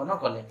कोण अंकन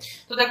कले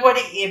तो देखो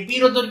ए बी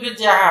रो दैर्घ्य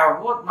जहा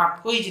हो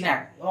माप कही ना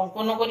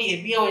अंकन करी ए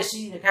बी और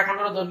एसी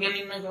रेखाखंड रो दैर्घ्य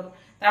निर्णय करो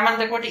ता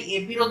माने देखो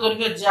ए बी रो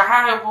दैर्घ्य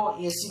जहा हो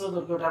एसी रो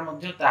दैर्घ्यटा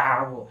मध्ये ताहा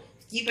हो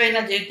कि पैना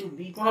जेहेतु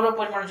बी कोणर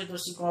परिमाण सहित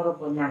सी कोणर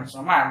परिमाण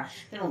समान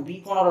तेणु बी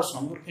कोणर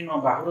सम्मुखीन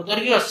बाहुर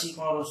दैर्घ्य सी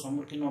कोणर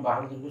सम्मुखीन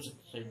बाहुर दैर्घ्य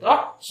सहित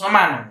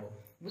समान हो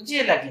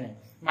बुझिएला कि नहीं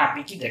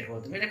मापिकी देखो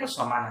तुम देखो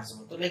समान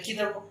आसब तो लिखि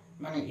देबो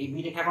माने ए बी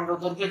रेखाखंड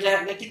दैर्घ्य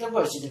जहा लिखि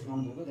देबो सी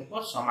रेखाखंड दैर्घ्य देखो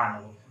समान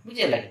हो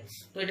बुझिएला कि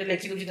तो एटा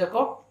लिखि दोछि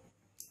देखो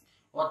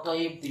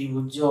अतएव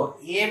त्रिभुज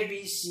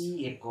एबीसी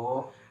एक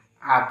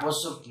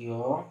आवश्यकीय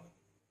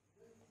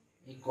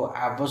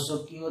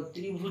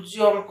त्रिभुज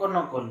अंकन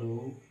कलु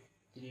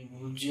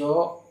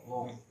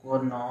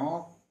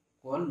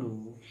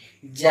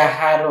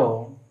जहार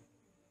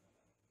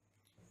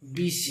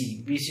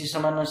बीसी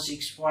समान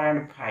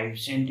 6.5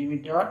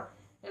 सेंटीमीटर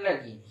है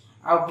कि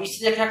आ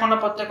बीसी रेखाखंड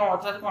प्रत्येक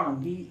अर्थात कौन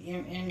बी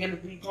एम एंगल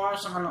बी कोण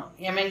समान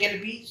एम एंगल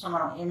बी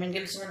समान एम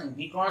एंगल समान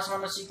बी कोण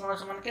समान सी कोण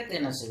समान केते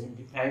ना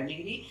 75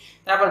 डिग्री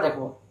तापर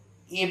देखो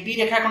ए बी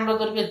रेखाखंड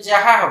दैर्घ्य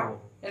जहा हबो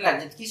हैला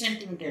जतकी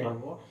सेंटीमीटर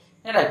हबो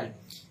हैला कि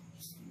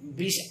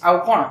 20 आ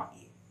कोण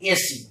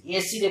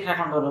एसी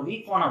रेखाखंड रो भी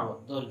कोण हबो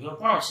दैर्घ्य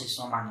कोण से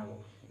समान हबो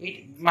ए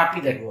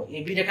मापी देखबो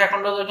ए बी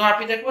रेखाखंड दैर्घ्य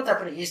मापी देखबो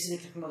तापर एसी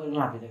रेखाखंड दैर्घ्य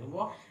मापी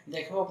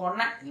देखबो कोण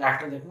ना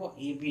लास्ट देखबो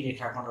ए बी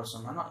रेखाखंड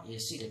समान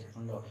एसी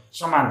रेखाखंड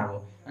समान हबो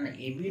माने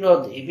ए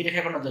बी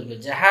रेखाखंड दैर्घ्य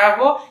जहा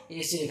हबो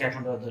एसी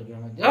रेखाखंड दैर्घ्य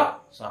मध्ये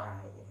समान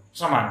हबो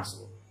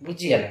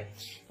बुझियला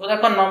तो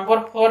देखो नंबर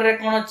 4 रे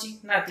कोन अछि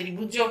ना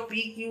त्रिभुज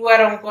PQR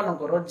अंकन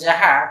करो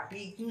जहा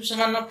PQ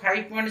समान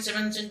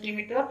 5.7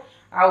 सेंटीमीटर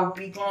आउ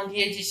P कोन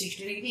दिए अछि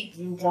 60 डिग्री Q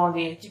कोन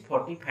दिए अछि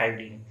 45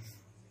 डिग्री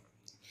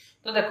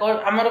तो देखो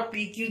हमर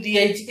PQ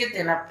दिए अछि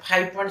केते ना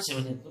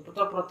 5.7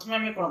 तो प्रथमे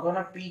हम कोन कोन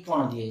P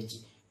कोन दिए अछि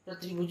तो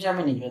त्रिभुज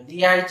हम नै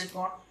दिया अछि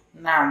कोन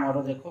ना हमर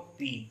देखो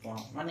P कोन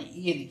माने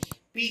ये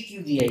PQ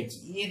दिए अछि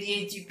ये दिए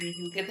अछि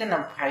PQ केते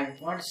ना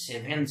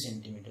 5.7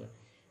 सेंटीमीटर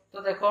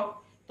तो देखो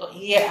तो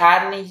ये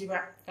आर नहीं जीवा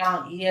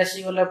कारण ये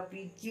आसी गला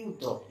PQ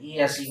तो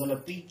ये आसी गला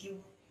PQ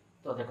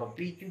तो देखो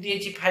PQ दिए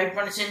छी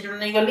 5.7 सेंटीमीटर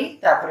नहीं गली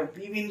तापर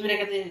P बिंदु रे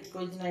केते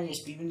कोइ ना ये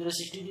P बिंदु रे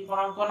 60 डिग्री कोण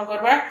अंकन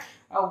करबा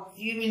आ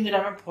Q बिंदु रे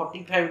हम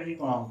 45 डिग्री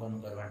कोण अंकन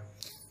करबा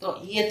तो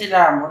ये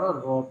थिला हमर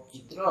रो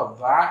चित्र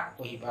बा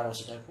कहि पारो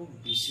सेटा को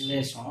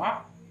विश्लेषण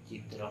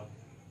चित्र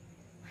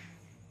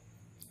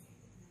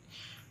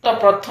तो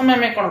प्रथमे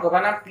हम कोन करबा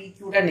ना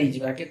PQ टा नहीं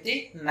जीवा केते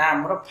ना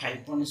हमर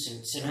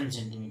 5.7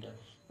 सेंटीमीटर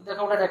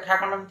देखो गोटे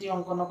रेखाखंड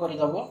अंकन कर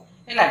दबो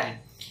हैला कि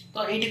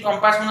तो एठी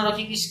कंपास मन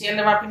रखी कि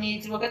स्केल मापी नि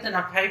थिबो केते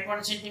ना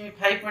 5.7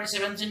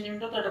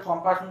 सेंटीमीटर तो एटा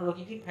कंपास मन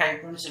रखी कि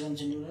 5.7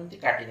 सेंटीमीटर एंती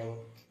काटी दबो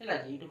हैला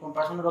कि एठी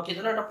कंपास मन रखी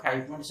देलो एटा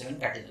 5.7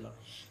 काटी देलो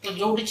तो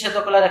जोठी छेद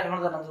कला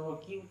रेखाखंड जान दबो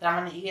कि ता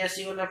माने ई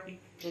आसी गला P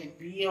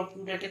और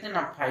Q केते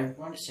ना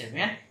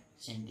 5.7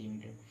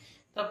 सेंटीमीटर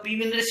तो P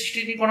बिंदु रे 60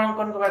 डिग्री कोण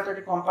अंकन करबा तो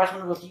कंपास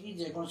मन रखी कि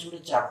जे कोन सुडे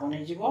चाप नै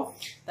जीवो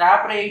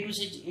तापर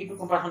एटू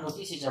कंपास मन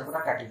रखी से चापटा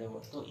काटी देबो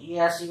तो ई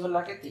आसी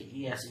गला केते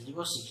ई आसी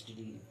जीवो 60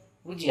 डिग्री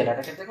बुझियला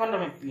केते करले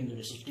हम P बिंदु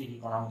रे 60 डिग्री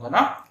कोण अंकन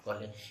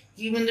करले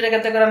Q बिंदु रे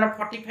केते करना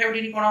 45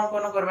 डिग्री कोण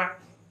अंकन करबा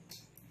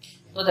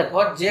तो देखो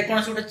जे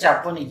कोन सुडे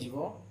चाप नै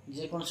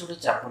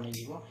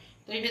जीवो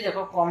तो ये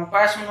देखो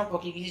कंपास मन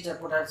पकी कि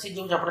चापटा से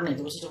जो चापटा नै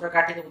देबो से चापटा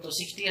काटी देबो तो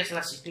 60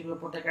 आसला 60 के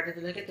ऊपर काटी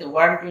देले केते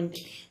 120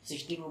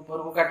 60 के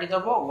ऊपर को काटी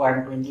देबो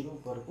 120 के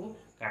ऊपर को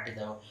काटी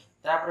देबो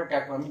तापर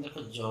टाको हम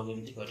देखो जॉग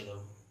एमती कर देबो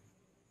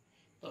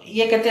तो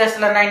ये केते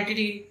आसला 90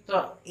 डिग्री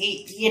तो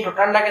ये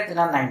टोटल ला केते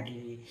ना 90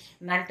 डिग्री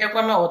 90 को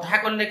हम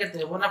आधा करले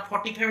केते हो ना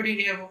 45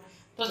 डिग्री हेबो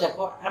तो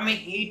देखो हम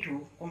एठू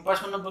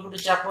कंपास मन पकी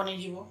चाप नै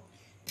जीवो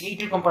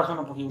एठू कंपास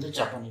मन पकी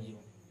चाप नै जीवो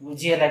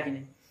बुझियला कि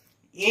नै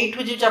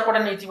एठू जे चापटा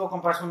नै थिबो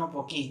कंपास मन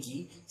पकी कि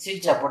से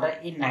चापटा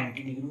ए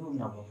 90 डिग्री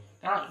नबो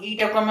कारण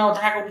एटा को हम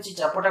आधा करूची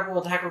चापटा को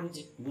आधा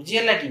करूची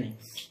बुझियला कि नै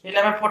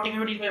एला हम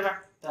 45 डिग्री पाबा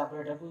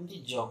तापर एटा को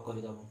इनती जॉग कर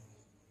दबो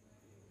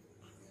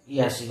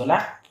ये आसी गला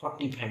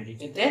 45 डिग्री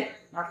केते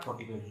ना 45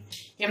 डिग्री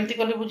केमती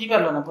करले बुझी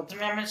पालो ना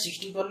प्रथमे हम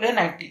 60 करले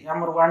 90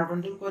 हमर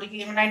 120 करी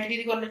कि हम 90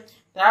 डिग्री करले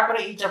तापर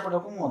ई चापटा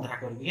को मु आधा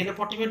करबी हेले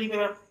 45 डिग्री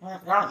पाबा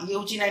कारण ये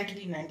होची 90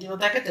 डिग्री 90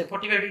 आधा केते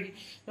 45 डिग्री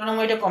तनो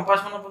म एटा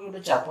कंपास मन पकी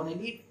उटे चाप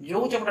नेली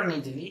जो चापटा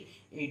नेथिली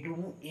एटू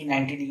मु ए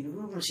 90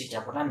 डिग्री रु से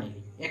चापटा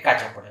नेली एका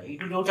चापटा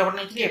एटू जो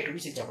चापटा नेथिली एटू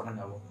भी से चापटा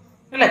नबो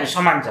हैला कि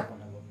समान चाप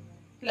नबो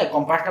हैला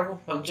कंपास टा को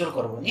फ्लेक्चर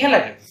करबो नि हैला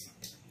कि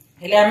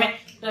हेले आमे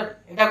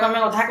एटा को आमे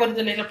अधा कर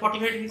देले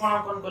 45 डिग्री कोण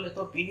अंकन कले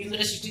तो पी बिंदु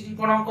रे 60 डिग्री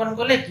कोण अंकन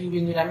कले क्यू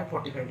बिंदु रे आमे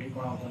 45 डिग्री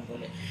कोण अंकन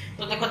कले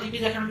तो देखो दीदी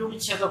देखन जो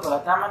छेद कला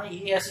ता माने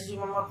ये आसी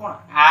जीव हमर कोण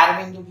आर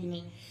बिंदु की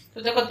नहीं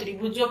तो देखो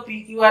त्रिभुज पी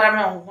क्यू आर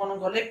आमे अंकन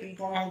कले पी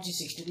कोण होची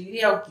 60 डिग्री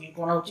और क्यू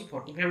कोण होची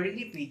 45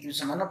 डिग्री पी क्यू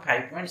समान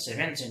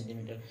 5.7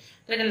 सेंटीमीटर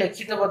तो एटा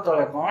लिखित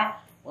बतले कोण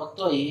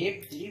अतएव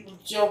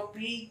त्रिभुज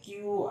पी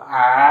क्यू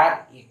आर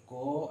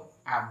एको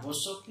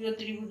आवश्यक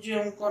त्रिभुज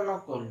अंकन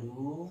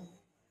कलु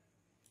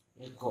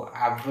एक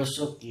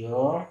आवश्यक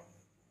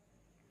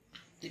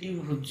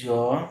त्रिभुज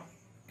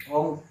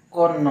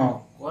अंकन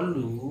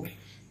कलु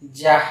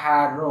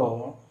जहार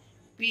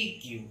पी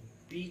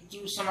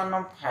क्यू समान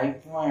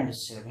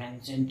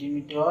 5.7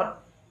 सेंटीमीटर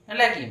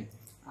है कि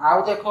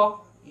आउ देखो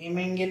एम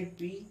एंगल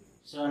पी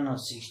समान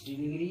 60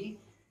 डिग्री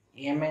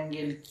एम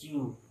एंगल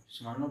क्यू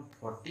समान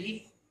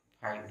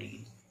 45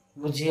 डिग्री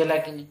बुझीगला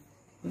कि नहीं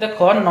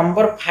देखो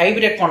नंबर 5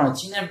 रे कोन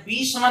अछि ना b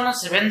समान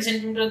 7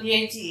 सेंटीमीटर दिया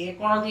अछि a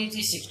कोण दिया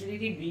अछि 60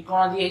 डिग्री b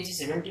कोण दिया अछि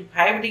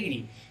 75 डिग्री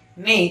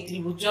नै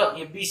त्रिभुज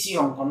abc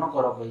अंकन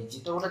कर कहिछि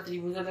तो गोटे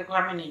त्रिभुज देखो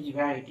हमें नै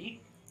जिबा एठी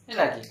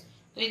हैला कि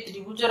तो ए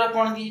त्रिभुज रा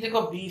कोण दिया देखो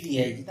b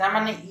दिया अछि ता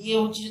माने ए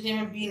होछि जदि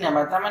हमें b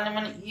नेबा ता माने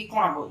ए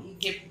कोण हो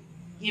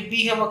ए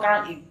b हेबो कारण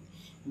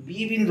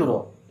b बिंदु रो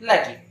हैला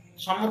कि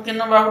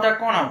सम्मुखीन बाहुटा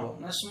कोण हो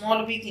ना स्मॉल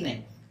b कि नै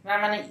ना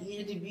माने ये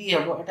यदि बी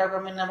हेबो एटा को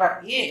हम नेबा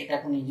ए एटा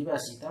को नै जिबा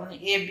सी त माने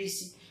ए बी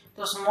सी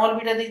तो स्मॉल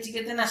बीटा देछि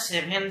केते ना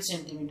 7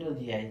 सेंटीमीटर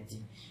दिया आइछि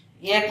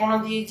ए कोण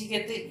दियछि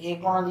केते ए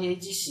कोण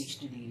दियछि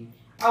 60 डिग्री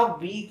आ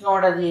बी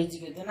कोणटा दियछि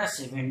केते ना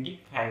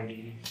 75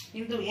 डिग्री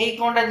किंतु ए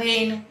कोणटा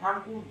दियैन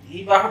हमकु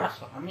ई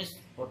बाहुटा हम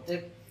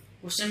प्रत्येक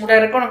क्वेश्चन गुडा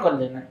रे कोन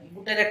करले ना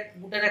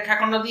गुटे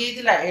रेखाखंड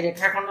दियैतिला ए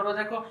रेखाखंड रो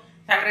देखो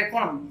ताकरे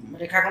कोन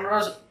रेखाखंड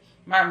रो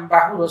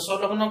बाहुर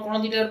संलग्न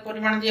कोण दिटा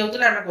परिमाण दिया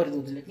होतले हम कर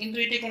दोतले किंतु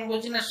एटे कोन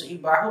कहछि ना ई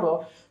बाहुर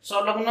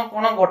संलग्न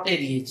कोण गोटे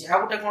दियछि आ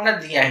गोटे कोणटा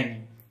दिया हैनी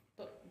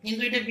तो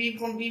किंतु एटे बी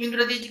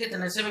बिंदुरा दियछि केते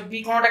ना से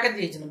बी कोणटा के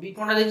दियछि ना बी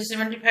कोणटा दियछि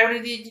 75 डिग्री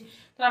दियछि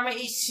तो हम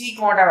ई सी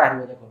कोणटा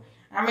बाहरिबो देखो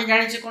हम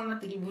जानि छै कोन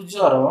त्रिभुज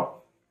रो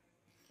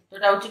तो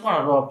एटा होछि कोन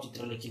रफ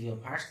चित्र लिखि दियो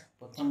फास्ट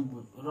प्रथम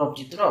रफ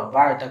चित्र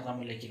बा एटा को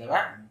हम लिखि देबा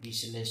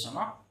विश्लेषण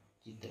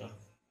चित्र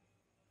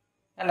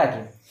हला कि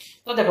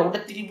तो देखो गोटे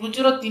त्रिभुज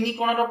रो तीन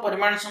कोण रो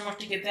परिमाण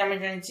समष्टि केते हम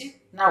जानि छी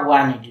ना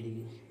 180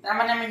 डिग्री ता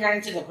माने हम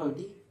जानि छी देखो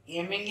eighty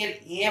m angle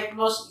a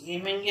plus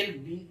m angle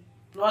b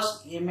plus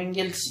m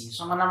angle c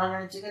समान हम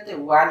जानि छी केते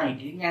 180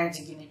 डिग्री जानि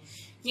छी कि नै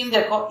किन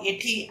देखो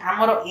एठी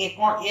हमरो a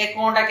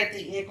कोणटा केते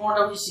a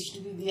कोणटा होची 60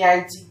 डिग्री दिया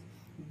आइची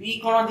b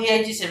कोण दिया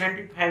आइची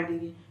 75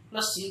 डिग्री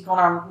प्लस c कोण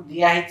हमकु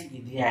दिया आइची कि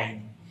दिया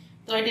आइनी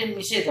तो एटी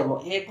मिसे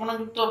देबो a कोण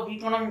युक्त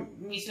b कोण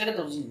मिसले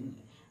दउची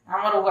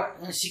हमर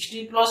 60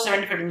 प्लस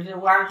 75 डिग्री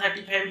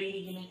 135 डिग्री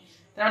कि नै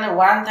त माने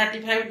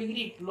 135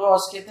 डिग्री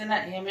प्लस केते ना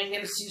m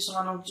एंगल c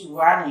समान होची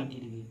 180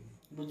 डिग्री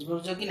बुझबो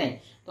कि नै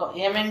तो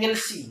m एंगल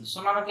c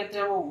समान केते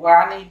हो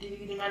 180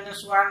 डिग्री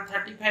माइनस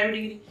 135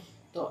 डिग्री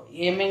तो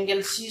m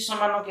एंगल c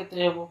समान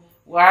केते हो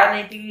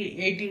 180 डिग्री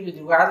 80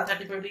 डिग्री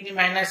 135 डिग्री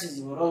माइनस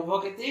जीवो रहबो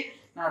केते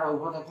ना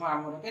रहबो देखो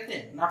हमर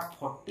केते ना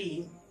 45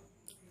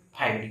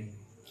 डिग्री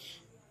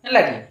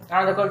हला कि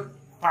कारण देखो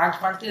 5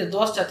 5 के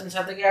 10 4 3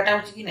 7 के 8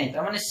 होची कि नै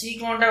त माने c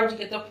कोणटा होची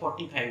केते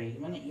 45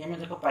 डिग्री माने एमे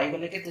देखो पाई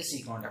गले केते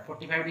c कोणटा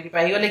 45 डिग्री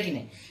पाई गले कि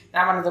नै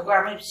त माने देखो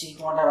हम c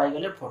कोणटा पाई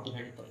गले 45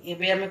 डिग्री तो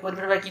एबे हम कर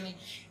परबा कि नै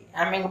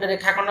हम गुटे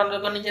रेखाखंड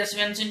लेको निजे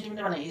 7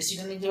 सेंटीमीटर माने ac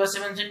टा निजे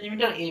 7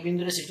 सेंटीमीटर a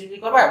बिंदु रे 60 डिग्री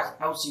करबा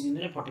आ c बिंदु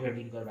रे 45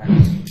 डिग्री करबा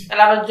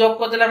तला अब जॉब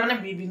कर देला माने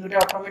b बिंदु रे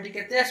ऑटोमेटिक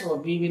केते आसबो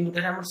b बिंदु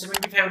रे हमर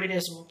 75 डिग्री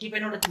आसबो कि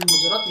पेन गुटे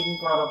त्रिभुज रो तीन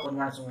कोण रो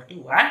परिमाण समष्टि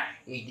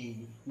 180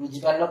 डिग्री बुझि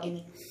पालो कि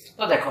नै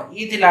तो देखो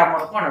ई थिला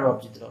हमर कोण रो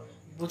चित्र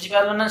बुझि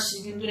पालो ना सी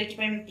बिंदु रे कि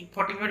पे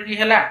 45 डिग्री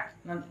हैला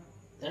ना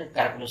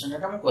कैलकुलेशन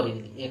एटा हम करि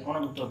दिली ए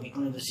कोण तो बी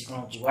कोण सी कोण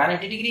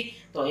 180 डिग्री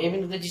तो ए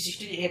बिंदु दे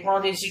 60 ए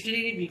कोण दे 60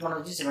 डिग्री बी कोण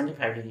दे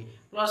 75 डिग्री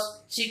प्लस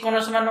सी कोण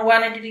समान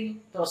 180 डिग्री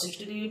तो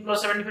 60 डिग्री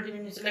प्लस 75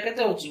 डिग्री मिसले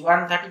केते होची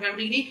 135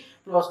 डिग्री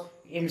प्लस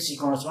एम सी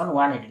कोण समान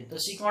 180 तो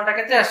सी कोणटा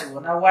केते आसबो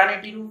ना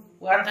 180 रु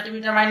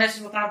 135 टा माइनस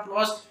कोण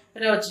प्लस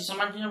रे अछि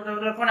समान चिन्ह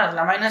बराबर कोन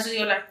आसला माइनस ही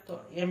होला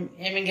तो एम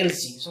एंगल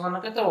सी समान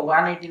केते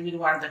 180 डिग्री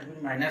 130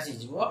 डिग्री माइनस ही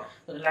जीवो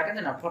तो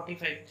लागे ना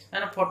 45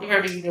 ना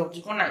 45 डिग्री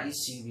होची कोन ना ई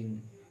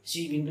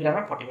सी बिंदु रे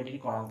हम 45 डिग्री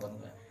कोण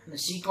करबा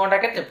सी कोणटा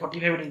केते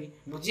 45 डिग्री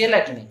बुझियला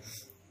कि नै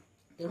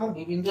तेनु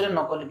बी बिंदु रे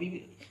नकले बी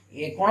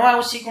ए कोण आ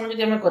सी कोण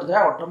जदि हम कर दे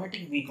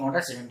ऑटोमेटिक बी कोणटा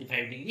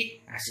 75 डिग्री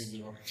आसी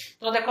जीवो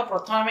तो देखो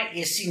प्रथम हम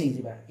एसी नै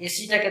दिबा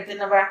एसी टा केते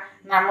नबा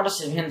ना हमर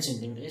 7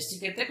 सेंटीमीटर एसी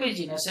केते कहि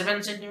छी ना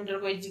 7 सेंटीमीटर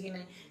कहि छी कि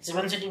नै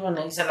 7 सेंटीमीटर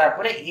नै सला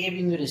परे ए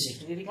बिंदु रे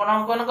 60 डिग्री कोण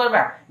अंकन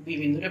करबा बी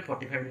बिंदु रे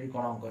 45 डिग्री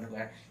कोण अंकन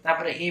करबा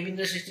तापर ए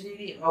बिंदु 60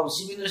 डिग्री और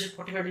सी बिंदु रे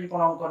 45 डिग्री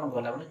कोण अंकन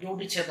करला माने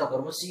जोटी छेद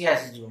करबो सी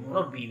आसी जीवो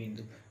मोर बी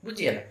बिंदु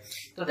बुझियला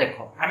तो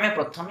देखो हमें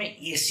प्रथमे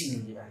एसी नै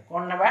दिबा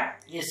कोन नबा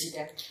एसी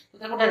टा तो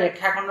देखो गोटे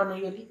रेखाखंड नै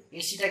गली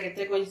एसी टा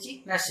केते कहि छी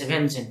ना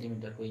 7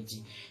 सेंटीमीटर कहि छी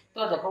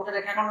तो देखो गोटे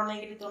रेखाखंड नै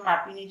गली तो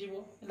मापी नै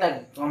जीवो लागी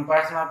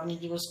कंपास मापी नै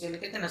जीवो स्केल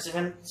केते ना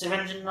 7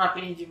 7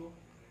 मापी नै जीवो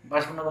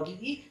कंपास बन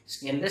पकईकी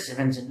स्केल रे 7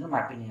 सेंटीमीटर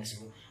मापी नहीं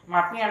आसबो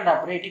मापी आनला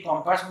पर एठी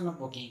कंपास बन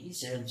पकईकी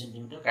 7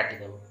 सेंटीमीटर काटी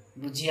देबो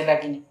बुझियला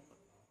कि नहीं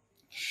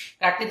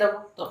काटी देबो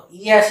तो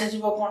ये आसे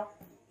जीवो कोन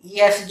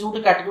ये आसे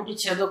जोटी काटी जोटी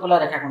छेद कला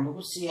रेखाखंड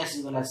को सी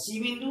आसी गला सी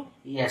बिंदु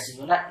ये आसी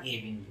गला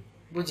ए बिंदु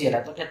बुझियला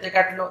तो केते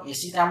काटलो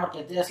एसी ता हमर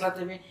केते आसला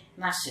तेबे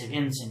ना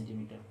 7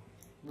 सेंटीमीटर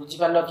बुझि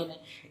पालो कि नहीं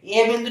ए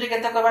बिंदु रे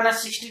केते करबा ना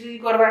 60 डिग्री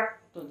करबा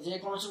तो जे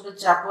कोनसे गोटे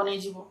चाप नहीं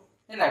जीवो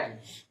हैला कि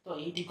तो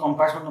एठी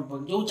कंपास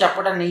मन जो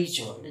चापटा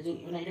नहींछो ए जो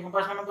एठी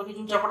कंपास मन पकी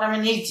जो चापटा में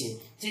नहींछे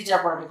से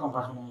चापटा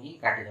कंपास मन की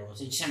काटी देबो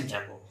से सेम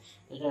चाप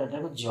एटा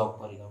को जॉब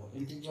करि देबो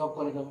एंती जॉब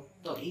करि देबो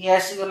तो ए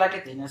आसी गला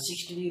केते ना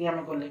 60 डिग्री हम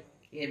करले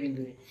ए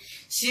बिंदु रे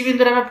सी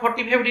बिंदु रे हम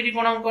 45 डिग्री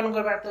कोण अंकन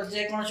करबा तो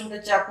जे कोनसे गोटे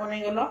चाप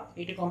नहीं गलो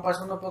एठी कंपास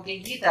मन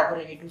पकेकी तापर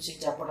एटू से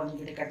चापटा नि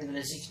जेटे काटी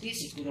देले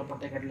 60 रो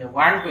पटे काटले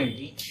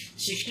 120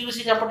 60 रो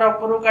से चापटा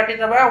ऊपर काटी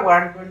दबा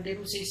 120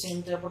 रो से सेम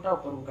चापटा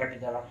ऊपर काटी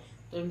दबा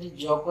तो एमती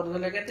जॉब कर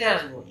देले केते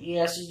आसबो ये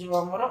आसी जो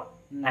हमरो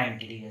 90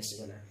 डिग्री आसी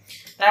गला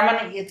ता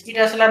माने एतकी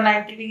आसला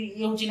 90 डिग्री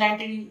ये होची 90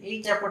 डिग्री एई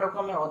चापटा को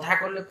हम आधा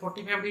करले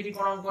 45 डिग्री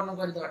कोण अंकन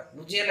कर दबा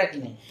बुझियला कि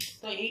नहीं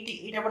तो एटी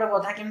एटा पडा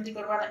आधा केमती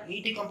करबा ना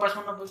एटी कंपास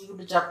मन बसी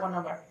गुटे चाप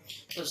नबा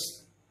तो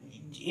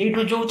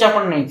एटू जो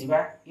चापटा नहीं जिबा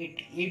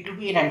एटू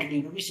भी 90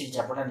 डिग्री भी से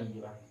चापटा नहीं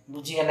जिबा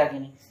बुझियला कि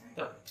नहीं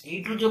तो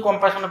एटू जो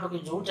कंपास मन पकी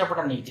जो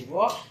चापटा नहीं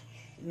जिवो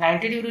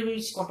 90 डिग्री भी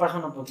कंपास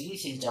मन पकी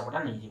से चापटा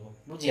नहीं जिवो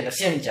बुझियला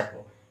सेम चाप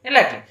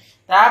हैला कि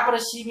तापर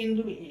सी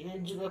बिंदु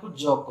को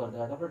जॉब कर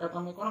देबा तापर एटा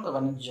हम कोन करबा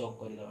ना जॉब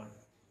कर देबा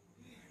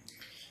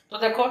तो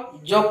देखो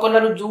जॉब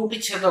कलार जोटी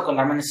छेद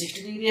कला माने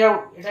 60 डिग्री आ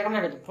एटा कोन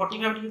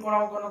 45 डिग्री कोण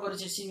अंकन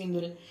करिसे सी बिंदु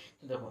रे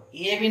तो देखो ए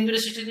बिंदु रे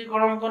 60 डिग्री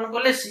कोण अंकन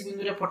करले सी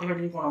बिंदु रे 45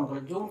 डिग्री कोण अंकन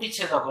जोटी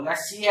छेद कला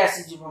सी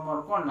आसी जीव मोर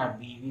कोन ना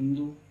बी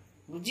बिंदु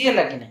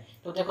बुझियला कि नहीं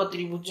तो देखो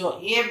त्रिभुज ए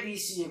बी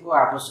सी को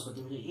आवश्यक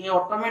त्रिभुज ए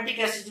ऑटोमेटिक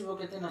आसी जीव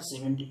केते ना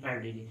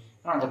 75 डिग्री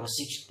कोन देखो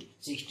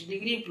 60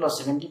 degree plus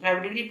 75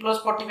 degree plus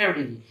 45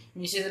 degree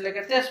मिसे देले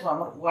केते आसबो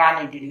हमर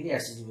 180 डिग्री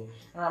आसी जीव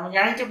हम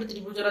जानि छै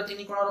त्रिभुज रो तीन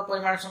कोण रो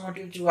परिमाण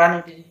समष्टि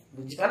 180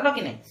 बुझि पारलो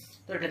कि नहीं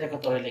तो एटा देखो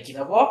तळे लिखि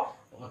दबो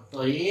तो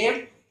ए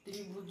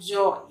त्रिभुज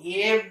ए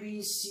बी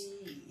सी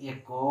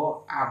एको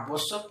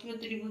आवश्यक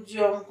त्रिभुज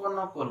अंकन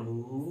कलु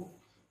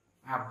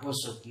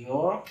आवश्यक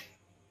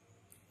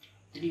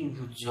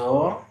त्रिभुज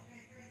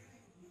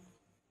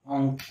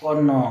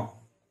अंकन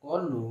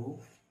कलु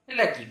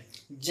हैला कि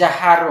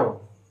जहारो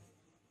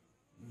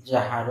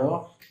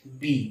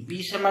बी बी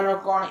समान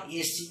कोन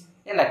एसी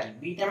हैला कि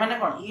बी टा माने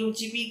कोन ई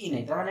होची बी कि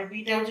नहीं त माने बी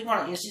टा होची कोन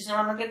एसी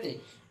समान केते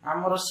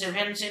हमर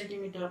 7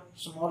 सेंटीमीटर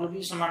स्मॉल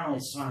बी समान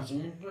 7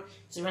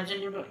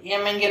 सेंटीमीटर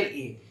एम एंगल ए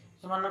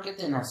समान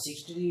केते ना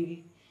 60 डिग्री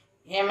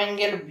एम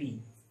एंगल बी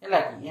हैला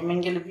कि एम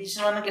एंगल बी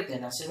समान केते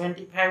ना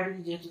 75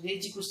 डिग्री जेतु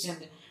देछि क्वेश्चन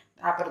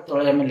तापर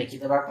तळे हम लिखि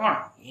दबा कोन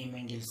एम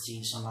एंगल सी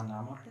समान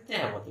हमर केते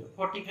हबो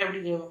 45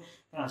 डिग्री हो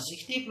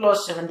 60 plus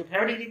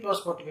 75 degree plus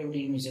 45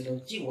 degree micelle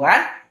होची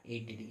 180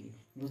 डिग्री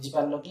बुझि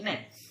पारलो कि नहीं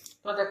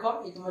तो देखो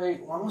ये तुमरे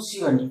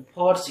अनुशीलनी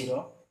 4 रो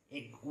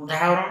एक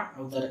उदाहरण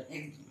उधर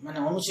एक माने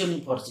अनुशीलनी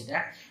 4 टा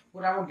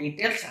पूरा हम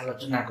डिटेल्स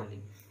आलोचना करली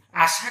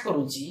आशा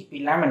करूची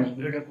पिला माने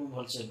वीडियो को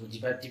भल से बुझि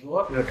पातिबो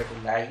वीडियो को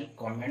लाइक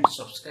कमेंट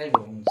सब्सक्राइब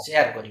और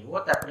शेयर करिवो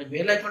तापर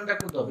बेल आइकन टा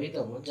को दबे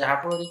दबो जहा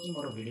पर कि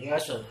मोर वीडियो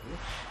आसो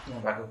तुम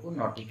बाको को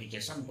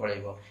नोटिफिकेशन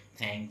पळेबो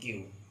थैंक यू।